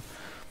у нее.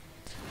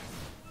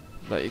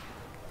 Да, и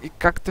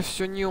как-то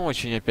все не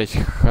очень опять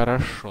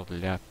хорошо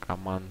для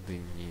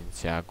команды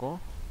Ninjago.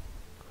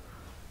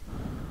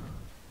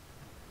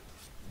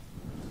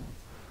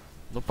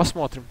 Ну,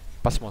 посмотрим,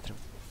 посмотрим.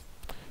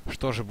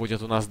 Что же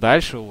будет у нас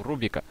дальше у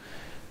Рубика?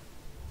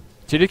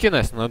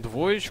 Телекинез на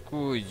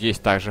двоечку.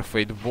 Есть также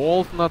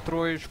Фейтболт на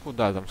троечку.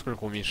 Да, там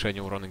сколько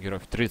уменьшения урона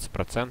героев?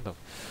 30%.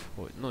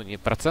 Ой, ну, не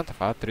процентов,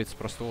 а 30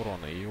 просто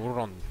урона. И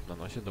урон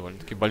наносит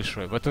довольно-таки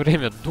большой. В это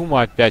время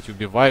Дума опять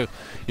убивают.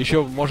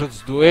 Еще, может,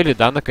 с дуэли,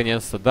 да,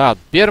 наконец-то. Да,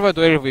 первая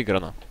дуэль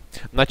выиграна.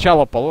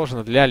 Начало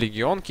положено для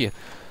Легионки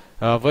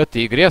в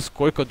этой игре.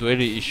 Сколько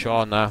дуэлей еще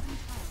она,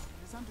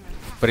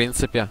 в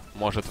принципе,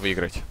 может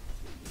выиграть.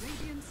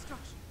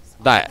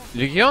 Да,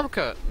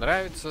 Легионка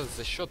нравится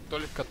за счет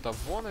только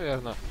того,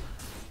 наверное,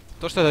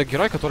 то, что это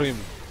герой, который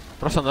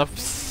просто на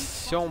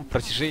всем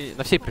протяжении,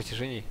 на всей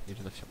протяжении, или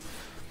на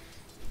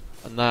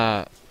всем,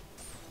 на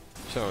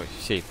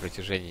всей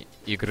протяжении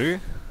игры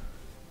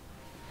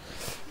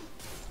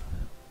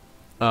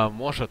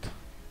может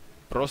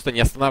просто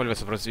не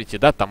останавливаться в развитии.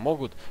 Да, там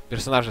могут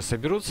персонажи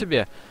соберут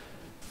себе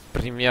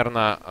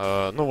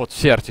примерно, ну вот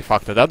все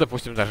артефакты, да,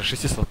 допустим, даже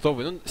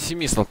 6-слотовые, ну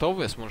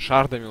 7-слотовые с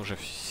муншардами уже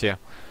все.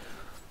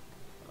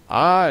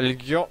 А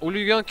у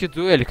Легионки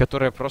дуэль,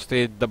 которая просто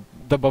ей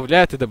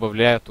добавляет и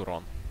добавляет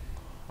урон.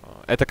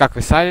 Это как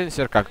и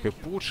Сайленсер, как и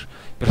Пудж.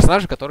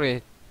 Персонажи,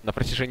 которые на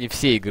протяжении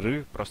всей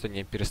игры просто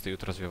не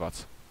перестают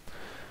развиваться.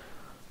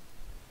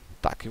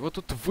 Так, и вот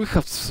тут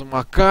выход в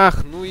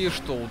смоках. Ну и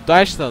что,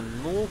 удачно.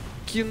 Ну,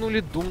 кинули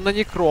Дум на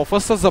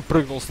Некрофоса.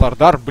 Запрыгнул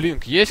Слардар.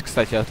 Блинк есть,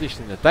 кстати,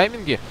 отличные на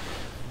тайминге.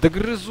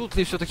 Догрызут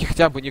ли все-таки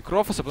хотя бы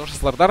Некрофоса, потому что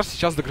Слардар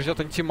сейчас догрызет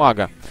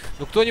антимага.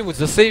 Ну кто-нибудь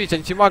засейвить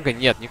антимага?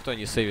 Нет, никто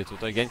не сейвит в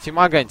итоге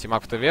антимага.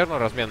 Антимаг в таверну,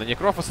 размен на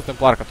Некрофоса.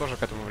 Темпларка тоже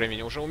к этому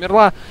времени уже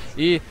умерла.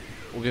 И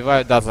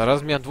убивают, да, за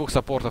размен двух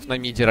саппортов на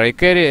мидера и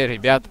кэрри.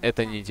 Ребят,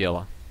 это не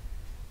дело.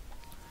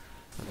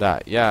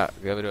 Да, я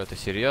говорю это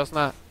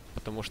серьезно,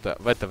 потому что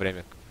в это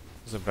время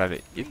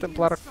забрали и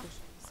Темпларку.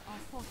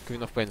 Queen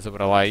of Pain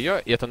забрала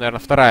ее. И это, наверное,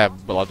 вторая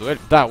была дуэль.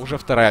 Да, уже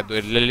вторая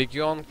дуэль для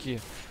Легионки.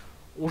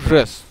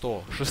 Уже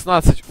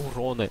 116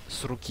 урона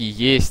с руки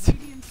есть.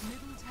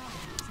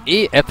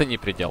 И это не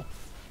предел.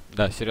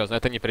 Да, серьезно,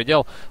 это не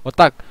предел. Вот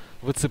так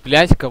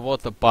выцеплять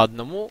кого-то по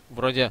одному,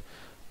 вроде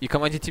и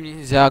команде Team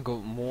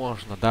Ninjago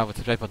можно, да,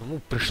 выцеплять по одному.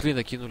 Пришли,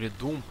 накинули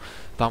Doom.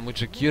 Там и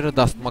Джакира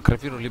даст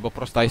макропиру, либо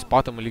просто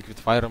айспатом и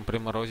ликвидфайром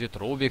приморозит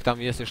Рубик, там,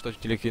 если что,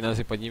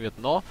 телекинезы поднимет.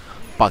 Но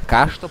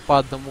пока что по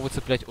одному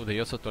выцеплять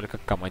удается только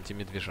команде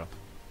Медвежат.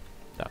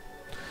 Да.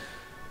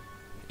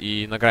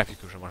 И на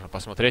графике уже можно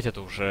посмотреть,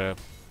 это уже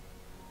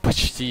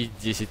почти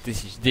 10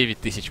 тысяч, 9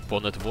 тысяч по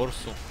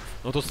нетворсу.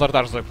 Ну тут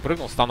Слардар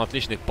запрыгнул, стан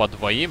отличный по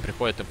двоим,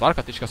 приходит Темплар,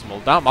 отличка с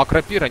молда,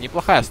 макропира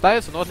неплохая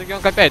ставится, но вот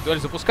Легионка опять дуэль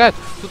запускает.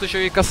 Тут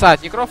еще и коса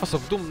от Некрофоса,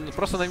 в Дум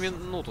просто на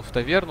минуту в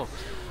таверну.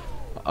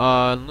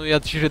 Ну и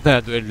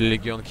очередная дуэль для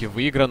Легионки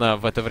выиграна.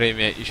 В это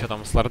время еще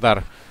там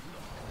Слардар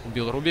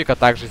убил Рубика.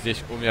 Также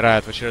здесь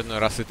умирает в очередной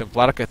раз и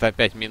Темпларка. Это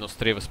опять минус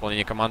 3 в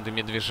исполнении команды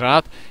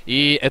Медвежат.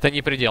 И это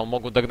не предел.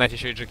 Могут догнать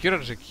еще и Джакира.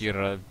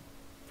 Джакира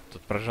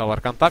тут прожал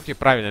аркантапки.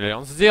 Правильно ли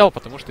он сделал?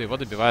 Потому что его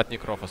добивает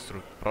Некрофос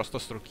просто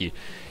с руки.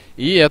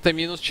 И это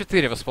минус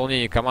 4 в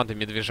исполнении команды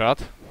Медвежат.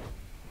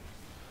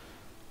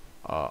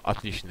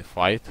 Отличный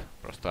файт.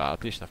 Просто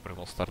отлично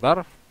впрыгнул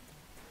Слардар.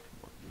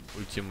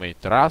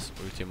 Ультимейт раз,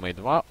 ультимейт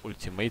 2,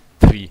 ультимейт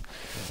 3.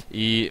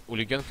 И у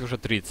Легионки уже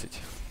 30.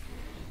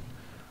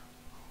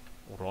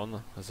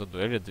 Урона за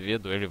дуэли. 2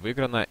 дуэли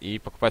выиграно. И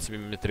покупать себе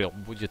митрил.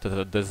 Будет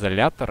это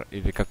Дезолятор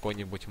или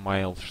какой-нибудь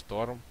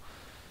Майлшторм.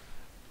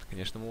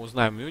 Конечно, мы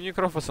узнаем. И у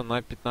Некрофоса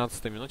на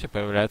 15-й минуте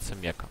появляется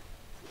Мека.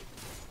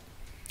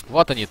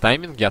 Вот они,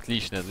 тайминги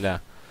отличные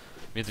для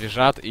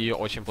Медвежат и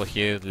очень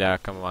плохие для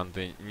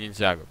команды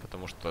Ninjago.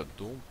 Потому что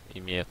Doom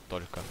имеет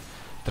только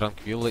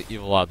Транквилла и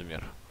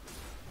Владимир.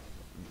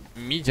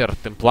 Мидер,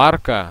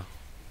 Темпларка,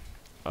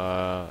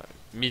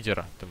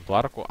 Мидера,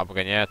 Темпларку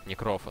обгоняет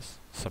Некрофос,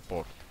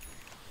 саппорт.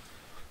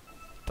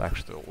 Так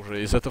что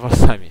уже из этого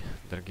сами,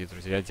 дорогие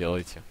друзья,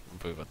 делайте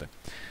выводы.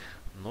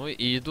 Ну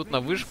и идут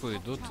на вышку,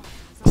 идут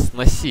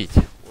сносить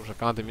уже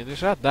команда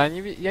Медвежат. Да,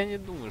 я не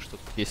думаю, что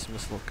тут есть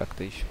смысл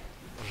как-то еще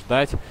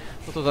ждать.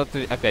 Ну тут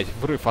опять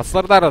врыв от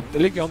Слардара,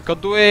 Легионка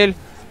дуэль.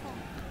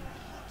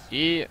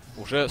 И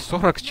уже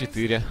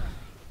 44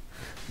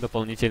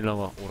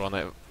 дополнительного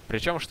урона.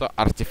 Причем, что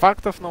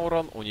артефактов на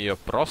урон у нее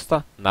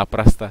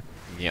просто-напросто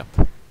нет.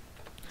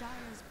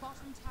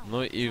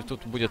 Ну и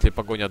тут будет ли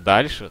погоня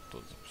дальше?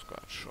 Тут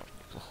запускают шорт.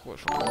 Неплохой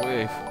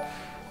шорт-вейв.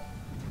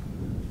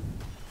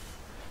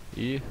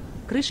 И...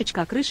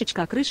 Крышечка,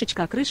 крышечка,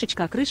 крышечка,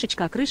 крышечка,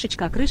 крышечка,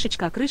 крышечка,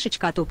 крышечка,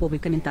 крышечка, топовый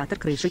комментатор,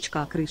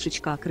 крышечка,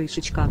 крышечка,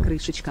 крышечка,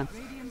 крышечка.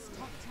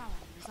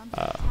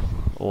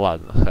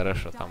 Ладно,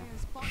 хорошо, там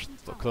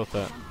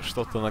кто-то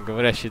что-то на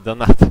говорящий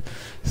донат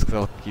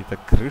сказал, какие-то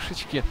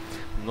крышечки.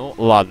 Ну,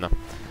 ладно.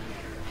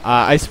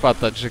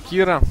 Айспад от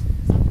Джекира.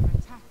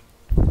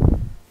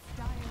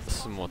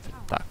 Смотрим.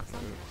 Так,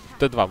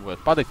 Т2 будет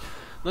падать.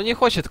 Но не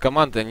хочет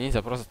команда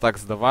ниндзя просто так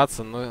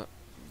сдаваться. Но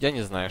я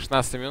не знаю,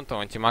 16 минут у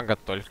антимага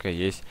только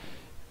есть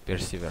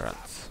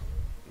персеверанс.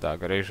 Да,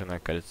 грейженное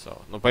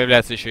кольцо. Ну,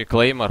 появляется еще и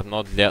клеймор,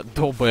 но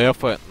до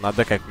БФ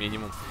надо как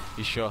минимум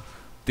еще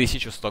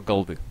 1100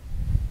 голды.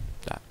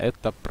 Да,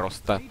 это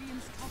просто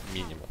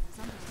минимум.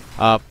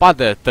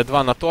 Падает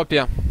Т2 на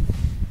топе.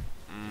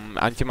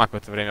 Антимаг в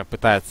это время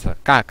пытается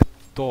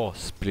как-то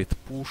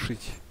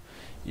сплитпушить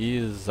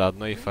и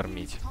заодно и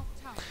фармить.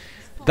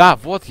 Да,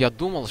 вот я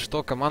думал,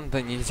 что команда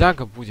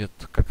Ninjago будет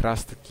как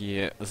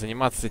раз-таки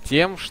заниматься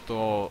тем,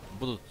 что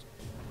будут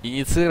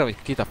инициировать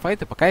какие-то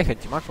файты, пока их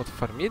антимаг вот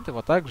фармит и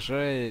вот так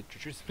же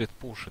чуть-чуть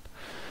сплитпушит.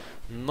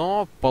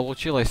 Но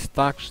получилось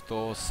так,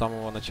 что с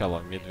самого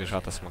начала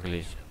Медвежата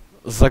смогли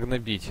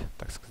загнобить,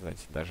 так сказать,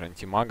 даже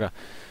антимага.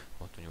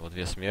 Вот у него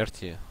 2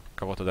 смерти,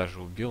 кого-то даже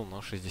убил,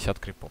 но 60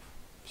 крипов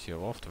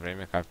всего, в то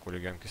время как у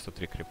Легионки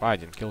 103 крипа,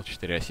 1 килл,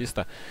 4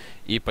 ассиста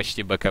и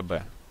почти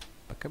БКБ.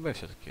 БКБ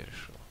все-таки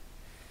решил.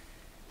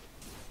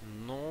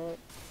 Ну,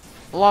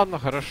 ладно,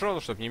 хорошо,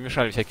 чтобы не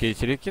мешали всякие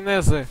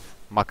телекинезы,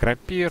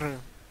 макропиры.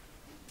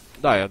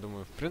 Да, я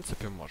думаю, в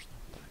принципе, можно.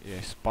 И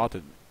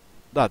спаты.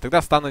 Да,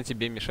 тогда станы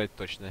тебе мешать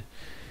точно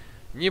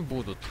не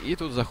будут. И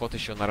тут заход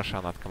еще на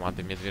Рошана от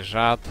команды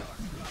Медвежат.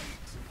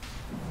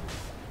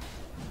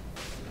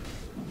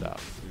 Да,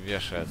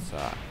 вешается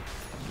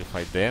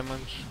Amplify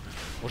Damage.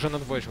 Уже на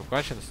двоечку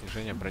вкачано,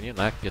 снижение брони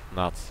на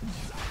 15.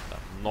 Да,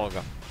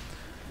 много.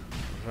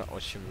 Уже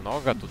очень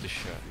много. Тут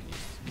еще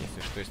есть,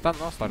 если что, и стан,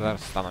 но Слардар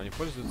станом не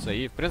пользуется.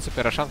 И, в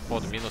принципе, Рошан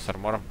под минус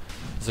армором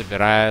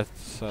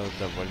забирается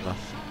довольно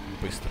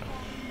быстро.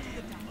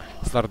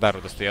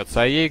 Слардару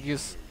достается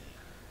Аегис.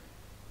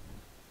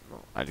 Ну,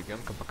 а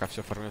Легионка пока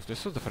все фармил в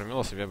лесу,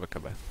 дофармила себе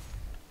БКБ.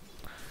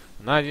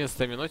 На 11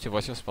 минуте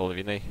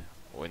 8,5.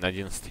 Ой, на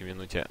 11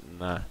 минуте,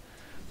 на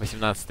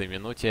 18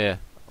 минуте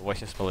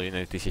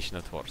 8,5 тысяч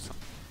нетворса.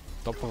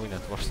 Топовый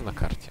нетворс на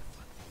карте.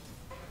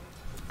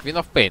 Queen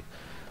of Pain.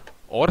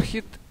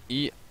 Орхид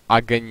и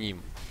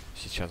Аганим.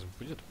 Сейчас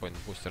будет. Point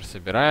бустер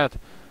собирает.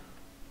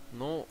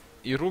 Ну,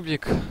 и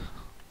Рубик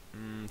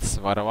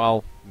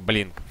своровал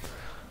Блинк.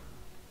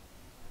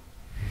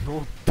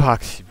 Ну,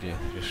 так себе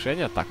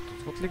решение. Так,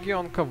 тут вот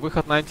Легионка.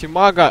 Выход на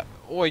антимага.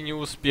 Ой, не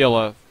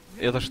успела.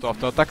 Это что,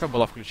 автоатака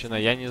была включена?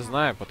 Я не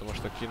знаю, потому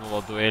что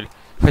кинула дуэль.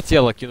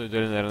 Хотела кинуть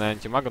дуэль, наверное, на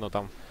антимага, но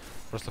там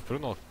просто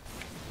прыгнула.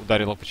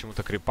 Ударила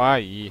почему-то крипа,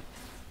 и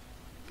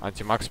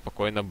антимаг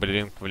спокойно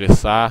блинк в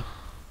леса.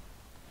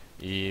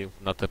 И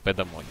на ТП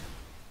домой.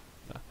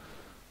 Да.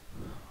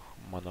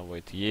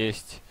 Мановойт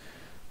есть.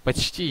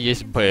 Почти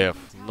есть БФ,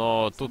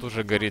 но тут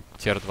уже горит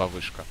тир-2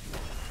 вышка.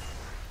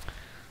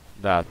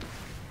 Да.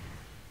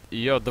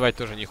 Ее отдавать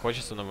тоже не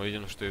хочется, но мы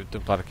видим, что и у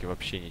Темпларки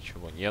вообще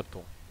ничего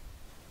нету.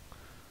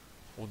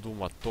 У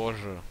Дума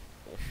тоже.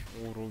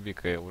 У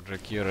Рубика и у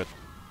Джекира.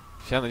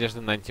 Вся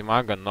надежда на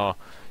антимага, но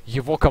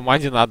его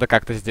команде надо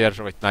как-то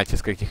сдерживать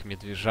натиск этих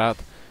медвежат.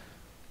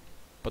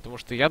 Потому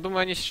что я думаю,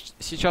 они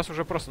сейчас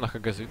уже просто на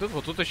ХГ заведут.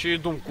 Вот тут еще и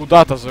Дум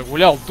куда-то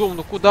загулял. Дум,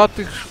 ну куда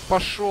ты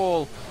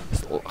пошел?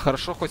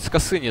 Хорошо, хоть с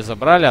косы не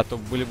забрали, а то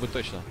были бы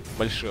точно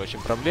большие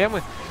очень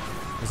проблемы.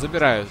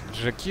 Забирают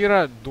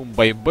Джекира, Дум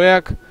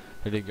байбек.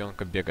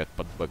 Легионка бегает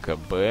под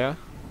БКБ.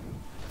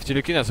 В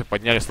телекинезе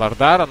подняли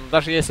Слардара, но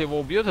даже если его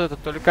убьют, это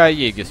только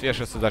Аегис.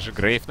 Вешается даже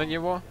Грейв на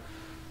него.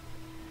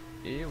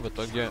 И в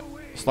итоге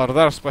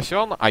Слардар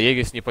спасен, а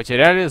Аегис не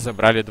потеряли,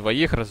 забрали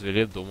двоих,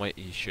 развели Дума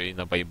и еще и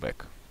на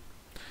байбек.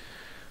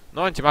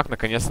 Но антимаг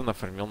наконец-то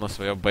нафармил на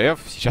свое БФ.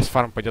 Сейчас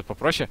фарм пойдет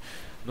попроще.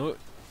 Ну,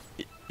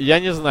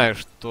 я не знаю,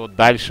 что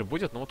дальше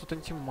будет, но вот тут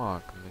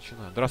антимаг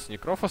начинает драться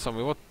Некрофосом,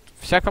 и вот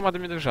вся команда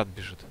Медвежат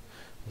бежит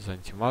за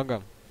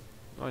антимагом.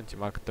 Ну,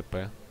 антимаг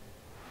ТП.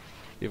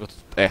 И вот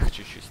тут, эх,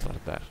 чуть-чуть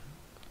Слардар.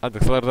 А,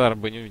 так Слардар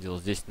бы не увидел.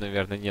 Здесь,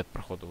 наверное, нет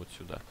прохода вот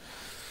сюда.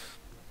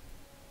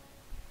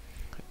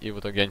 И в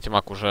итоге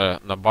антимаг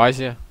уже на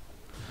базе.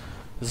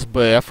 С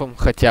БФом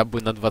хотя бы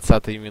на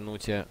 20-й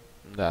минуте.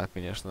 Да,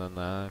 конечно,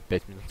 на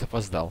 5 минут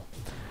опоздал.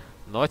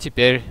 Но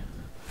теперь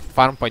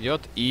фарм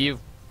пойдет и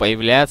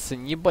появляется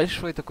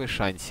небольшой такой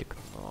шансик.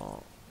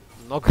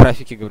 Но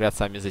графики говорят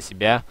сами за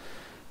себя.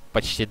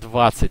 Почти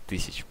 20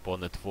 тысяч по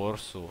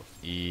нетворсу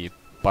и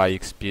по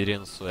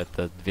экспириенсу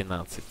это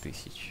 12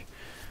 тысяч.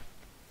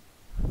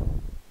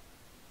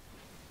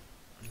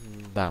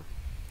 Да,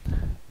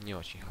 не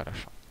очень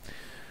хорошо.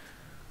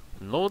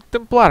 Ну,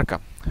 темпларка.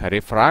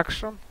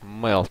 Рефракшн,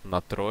 мелт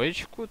на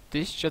троечку,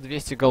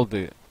 1200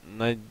 голды.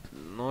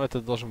 Ну, это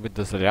должен быть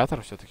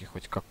дозолятор все-таки,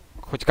 хоть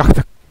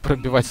как-то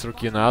пробивать с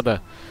руки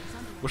надо.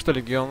 Потому что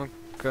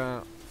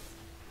легионка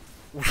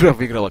уже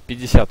выиграла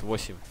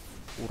 58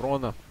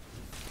 урона.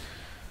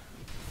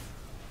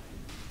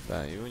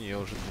 Да, и у нее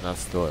уже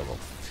 12 левел.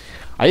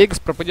 А Икс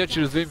пропадет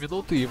через 2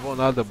 минуты, его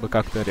надо бы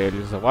как-то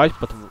реализовать,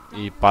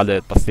 и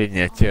падает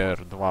последняя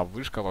тир-2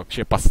 вышка,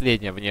 вообще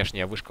последняя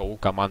внешняя вышка у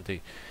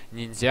команды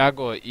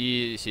Ninjago,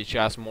 и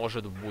сейчас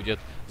может будет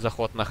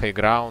заход на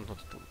хайграунд.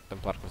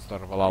 Темпларка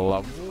взорвала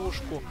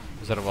ловушку,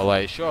 взорвала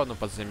еще одну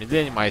под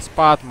замедлением,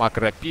 айспад,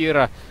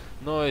 макропира,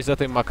 но из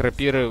этой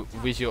макропиры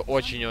выйти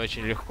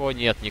очень-очень легко,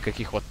 нет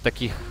никаких вот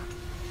таких,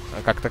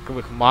 как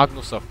таковых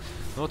магнусов.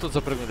 Ну, тут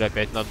запрыгнули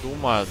опять на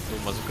Дума.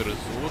 Дума сгрызут.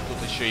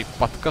 Тут еще и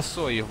под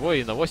косой его.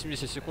 И на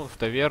 80 секунд в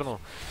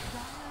таверну.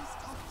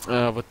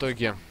 В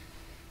итоге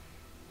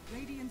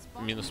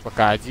минус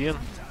пока 1.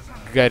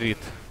 Горит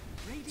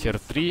тир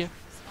 3.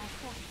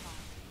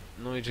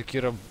 Ну и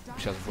Джекира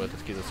сейчас будет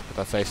откидываться,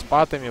 пытаться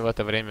айспатами. В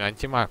это время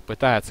антимаг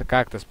пытается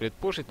как-то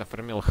сплитпушить.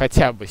 Нафармил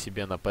хотя бы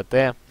себе на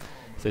ПТ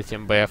с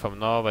этим БФом.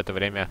 Но в это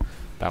время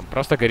там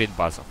просто горит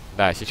база.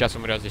 Да, сейчас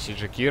умрет здесь и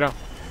Джекира.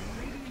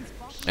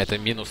 Это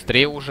минус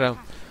 3 уже.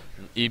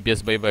 И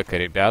без байбека,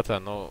 ребята.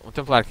 Но у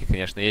темпларки,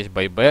 конечно, есть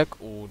байбек.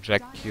 У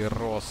Джеки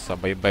Росса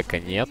байбека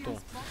нету.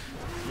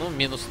 Ну,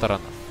 минус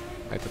сторона.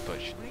 Это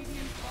точно.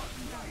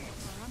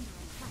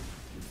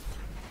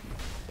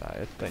 Да,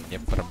 это не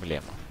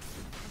проблема.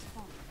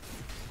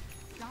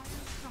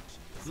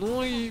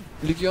 Ну и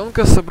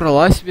легионка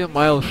собрала себе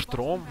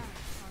Майлштром.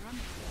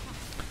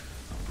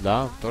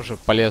 Да, тоже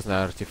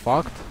полезный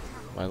артефакт.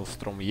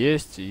 Майлстром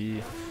есть,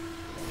 и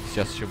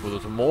сейчас еще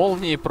будут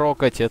молнии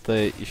прокать, это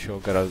еще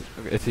гораздо,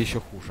 это еще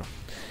хуже.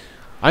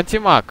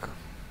 Антимаг,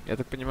 я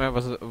так понимаю,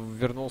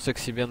 вернулся к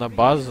себе на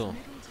базу.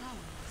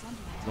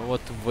 Ну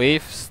вот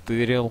Вейв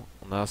стырил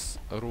у нас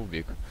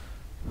Рубик.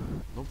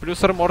 Ну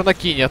плюс армор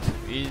накинет,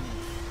 и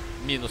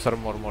минус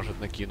армор может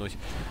накинуть.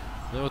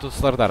 Ну и вот тут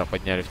Слардара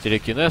подняли в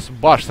телекинез.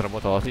 Баш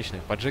сработал отлично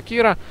под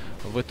Джекира.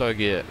 В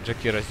итоге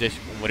Джекира здесь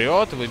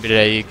умрет, выбили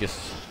Аигис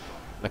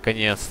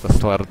наконец-то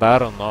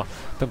Слардару, но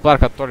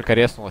темпларка только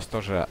резнулась,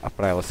 тоже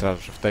отправилась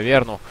сразу же в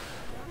таверну.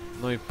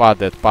 Ну и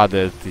падает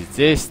и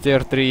здесь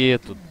тир 3.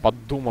 Тут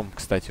под Думом,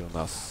 кстати, у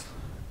нас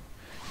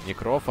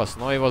Некрофос,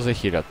 но его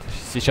захилят.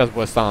 Сейчас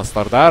будет стан от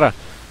Слардара.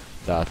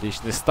 Да,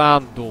 отличный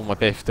стан. Дум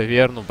опять в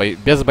таверну.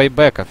 Без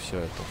байбека все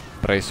это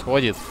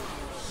происходит.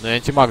 Ну и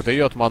антимаг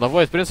дает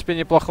мановой. В принципе,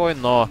 неплохой,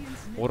 но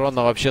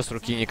урона вообще с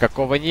руки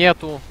никакого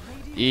нету.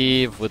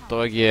 И в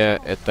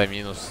итоге это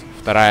минус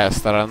вторая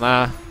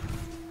сторона.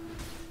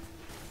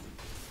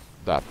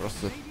 Да,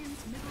 просто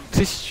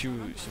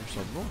 1700,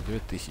 ну,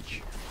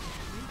 2000.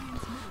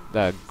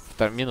 Да,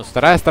 минус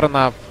вторая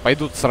сторона.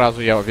 Пойдут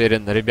сразу, я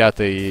уверен,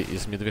 ребята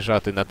из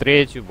Медвежаты на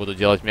третью. Будут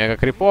делать мега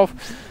крипов.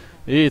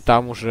 И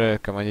там уже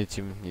команде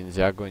Team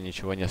Ninjago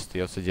ничего не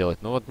остается делать.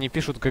 Ну вот не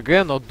пишут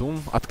ГГ, но Doom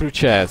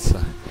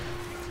отключается.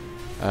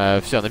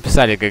 Все,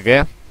 написали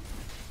ГГ.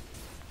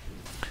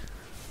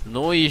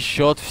 Ну и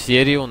счет в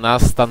серии у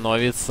нас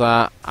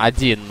становится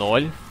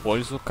 1-0 в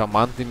пользу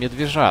команды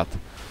Медвежат.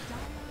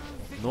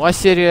 Ну а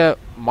серия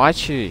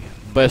матчей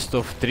Best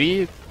of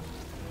 3.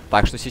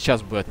 Так что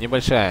сейчас будет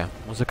небольшая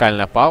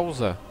музыкальная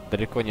пауза.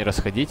 Далеко не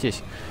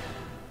расходитесь.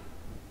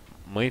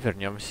 Мы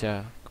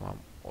вернемся к вам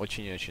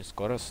очень и очень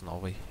скоро с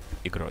новой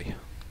игрой.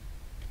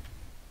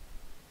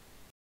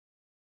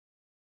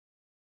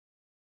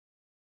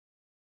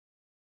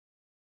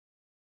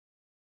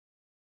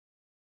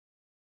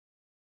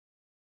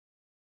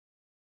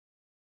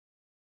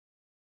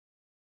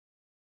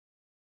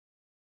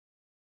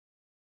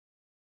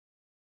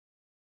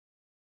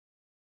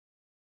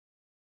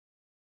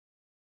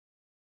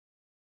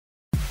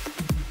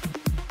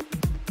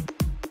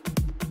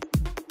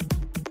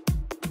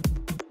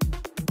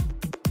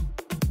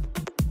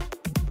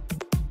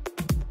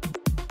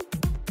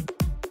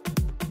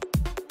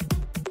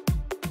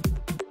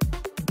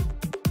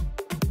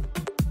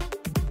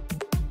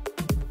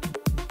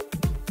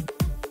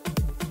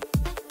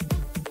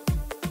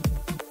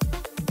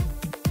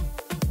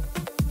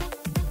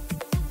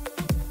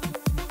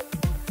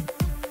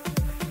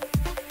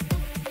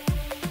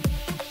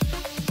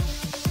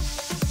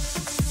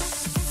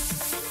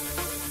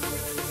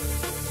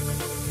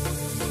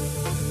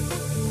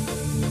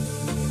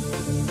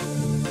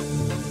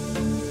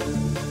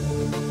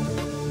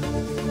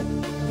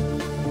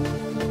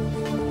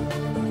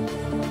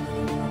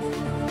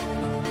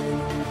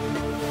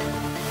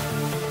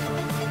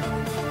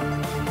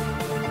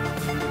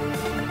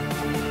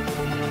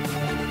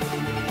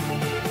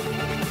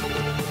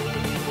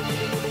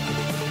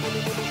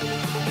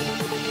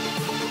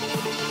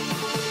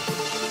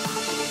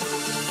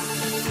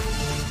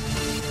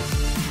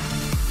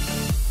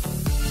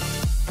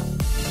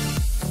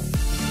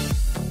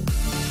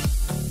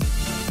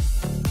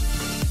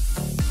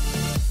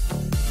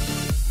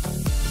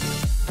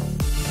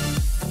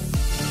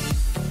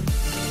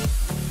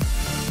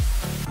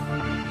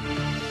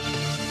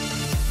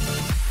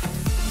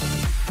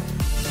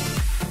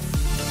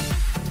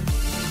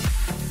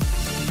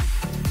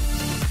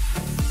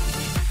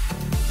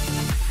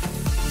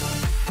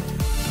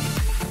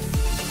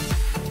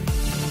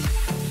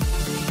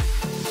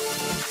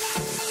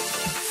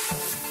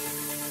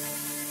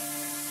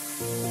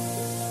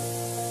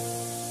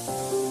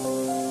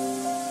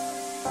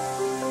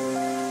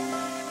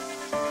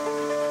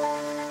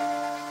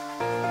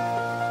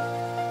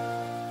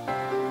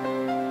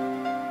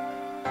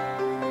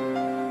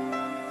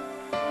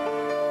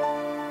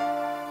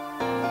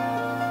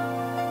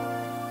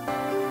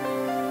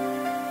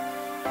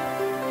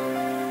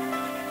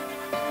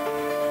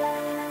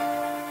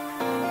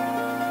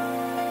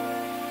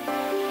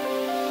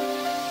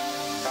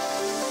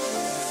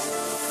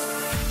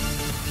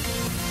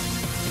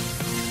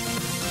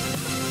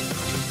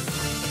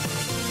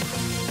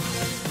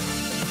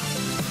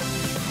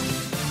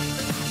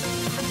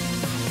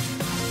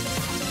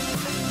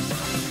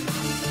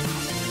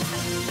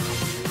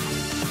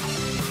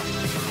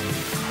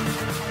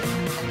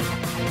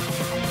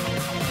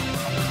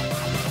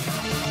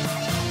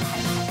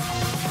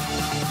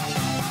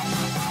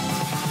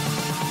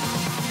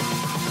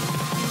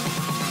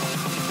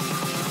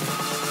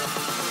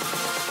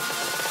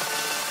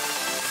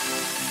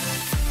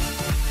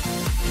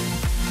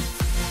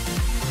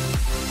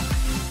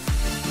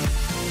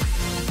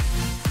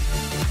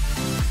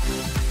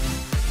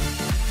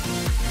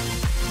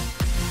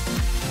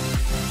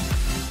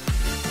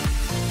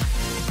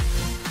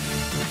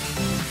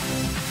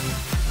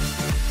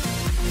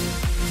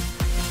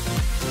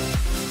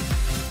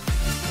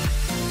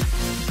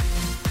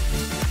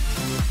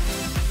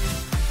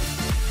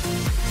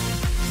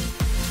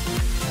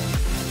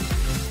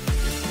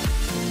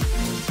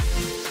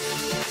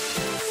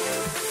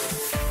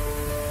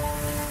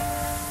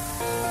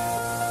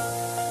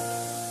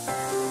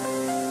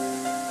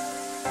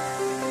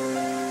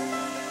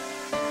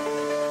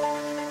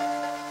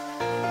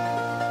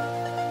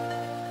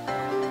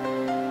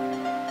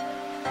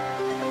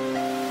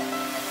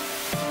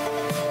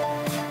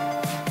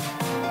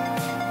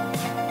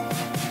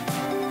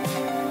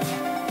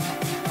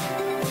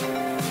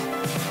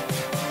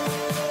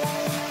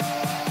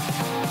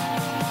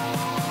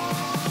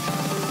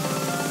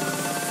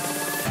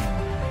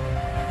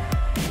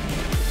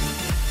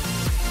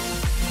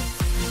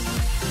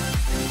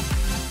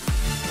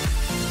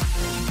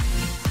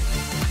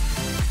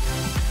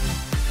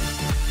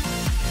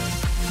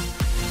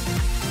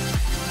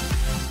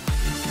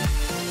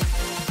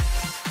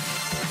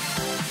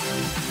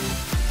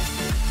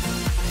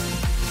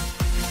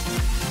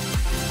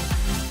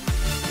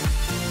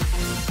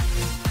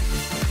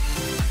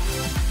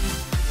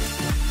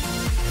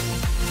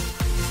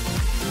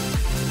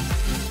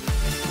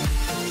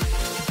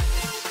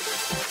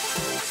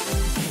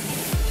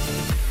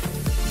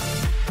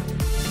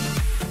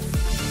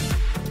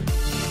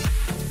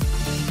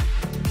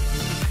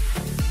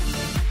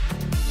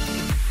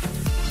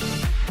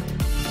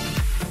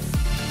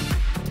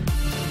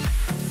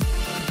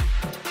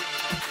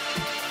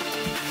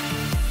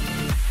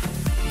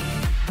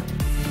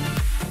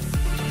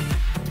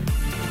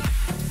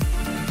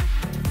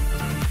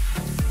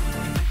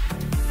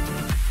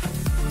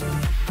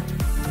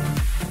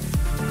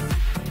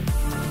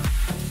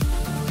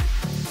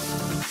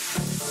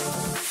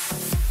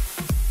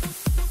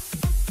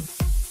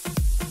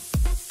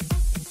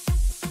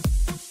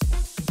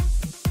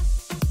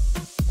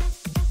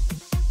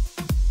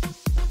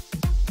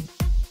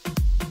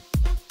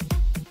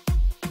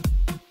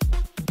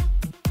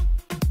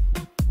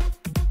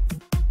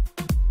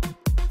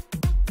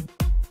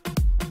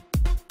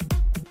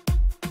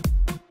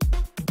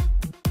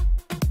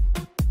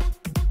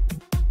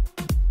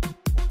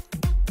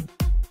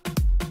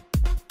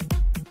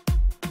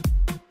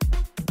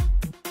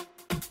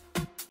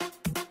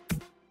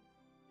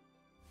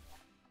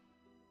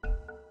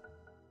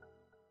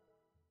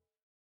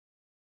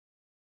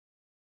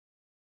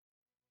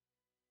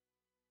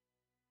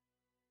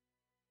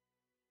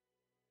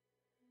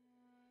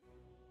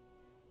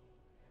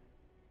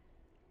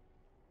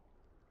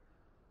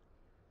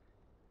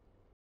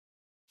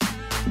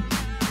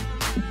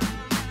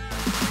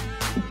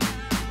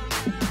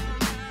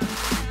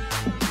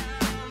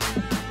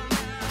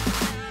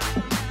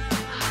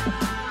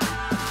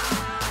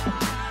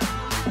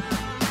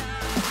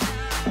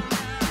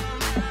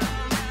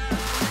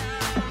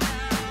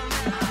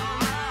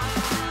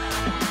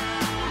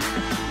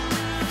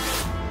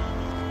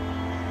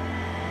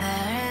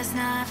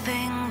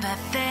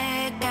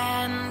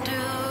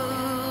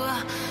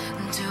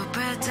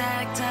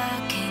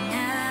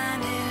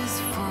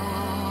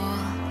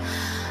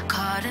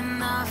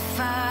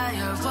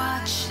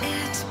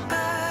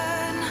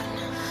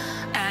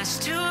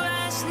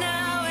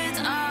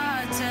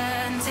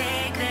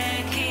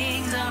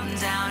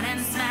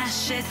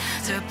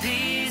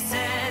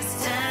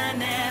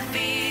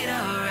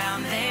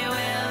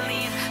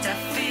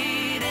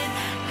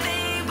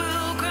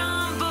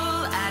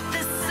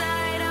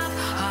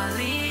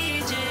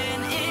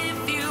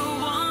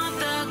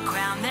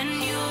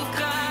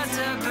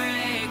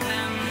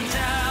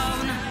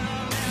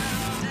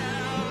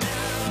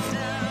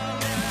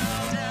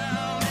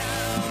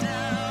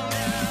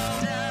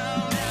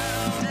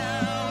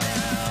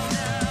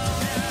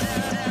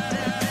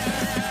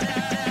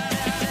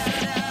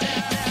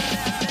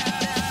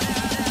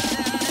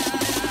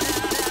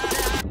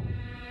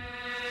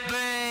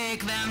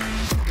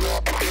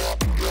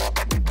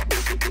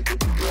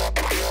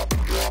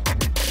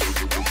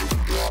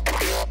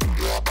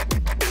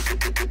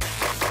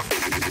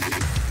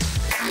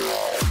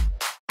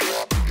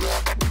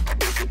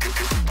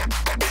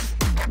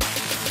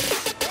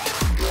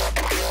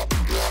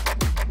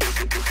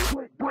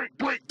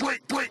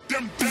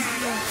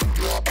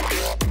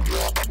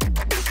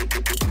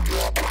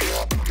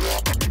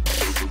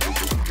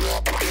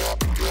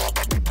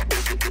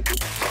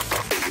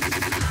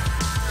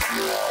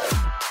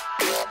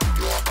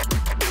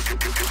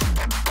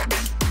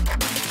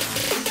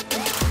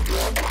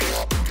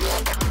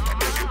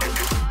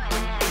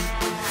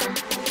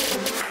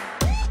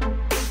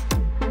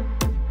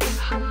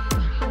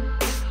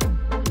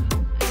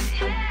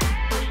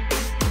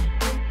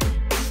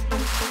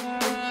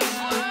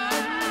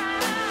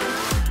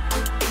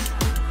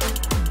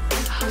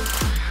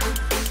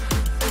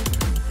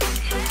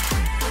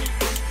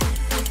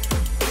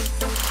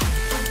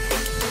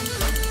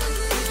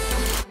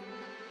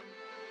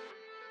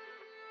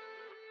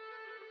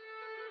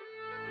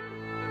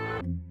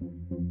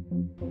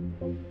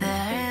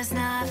 There is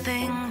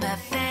nothing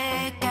but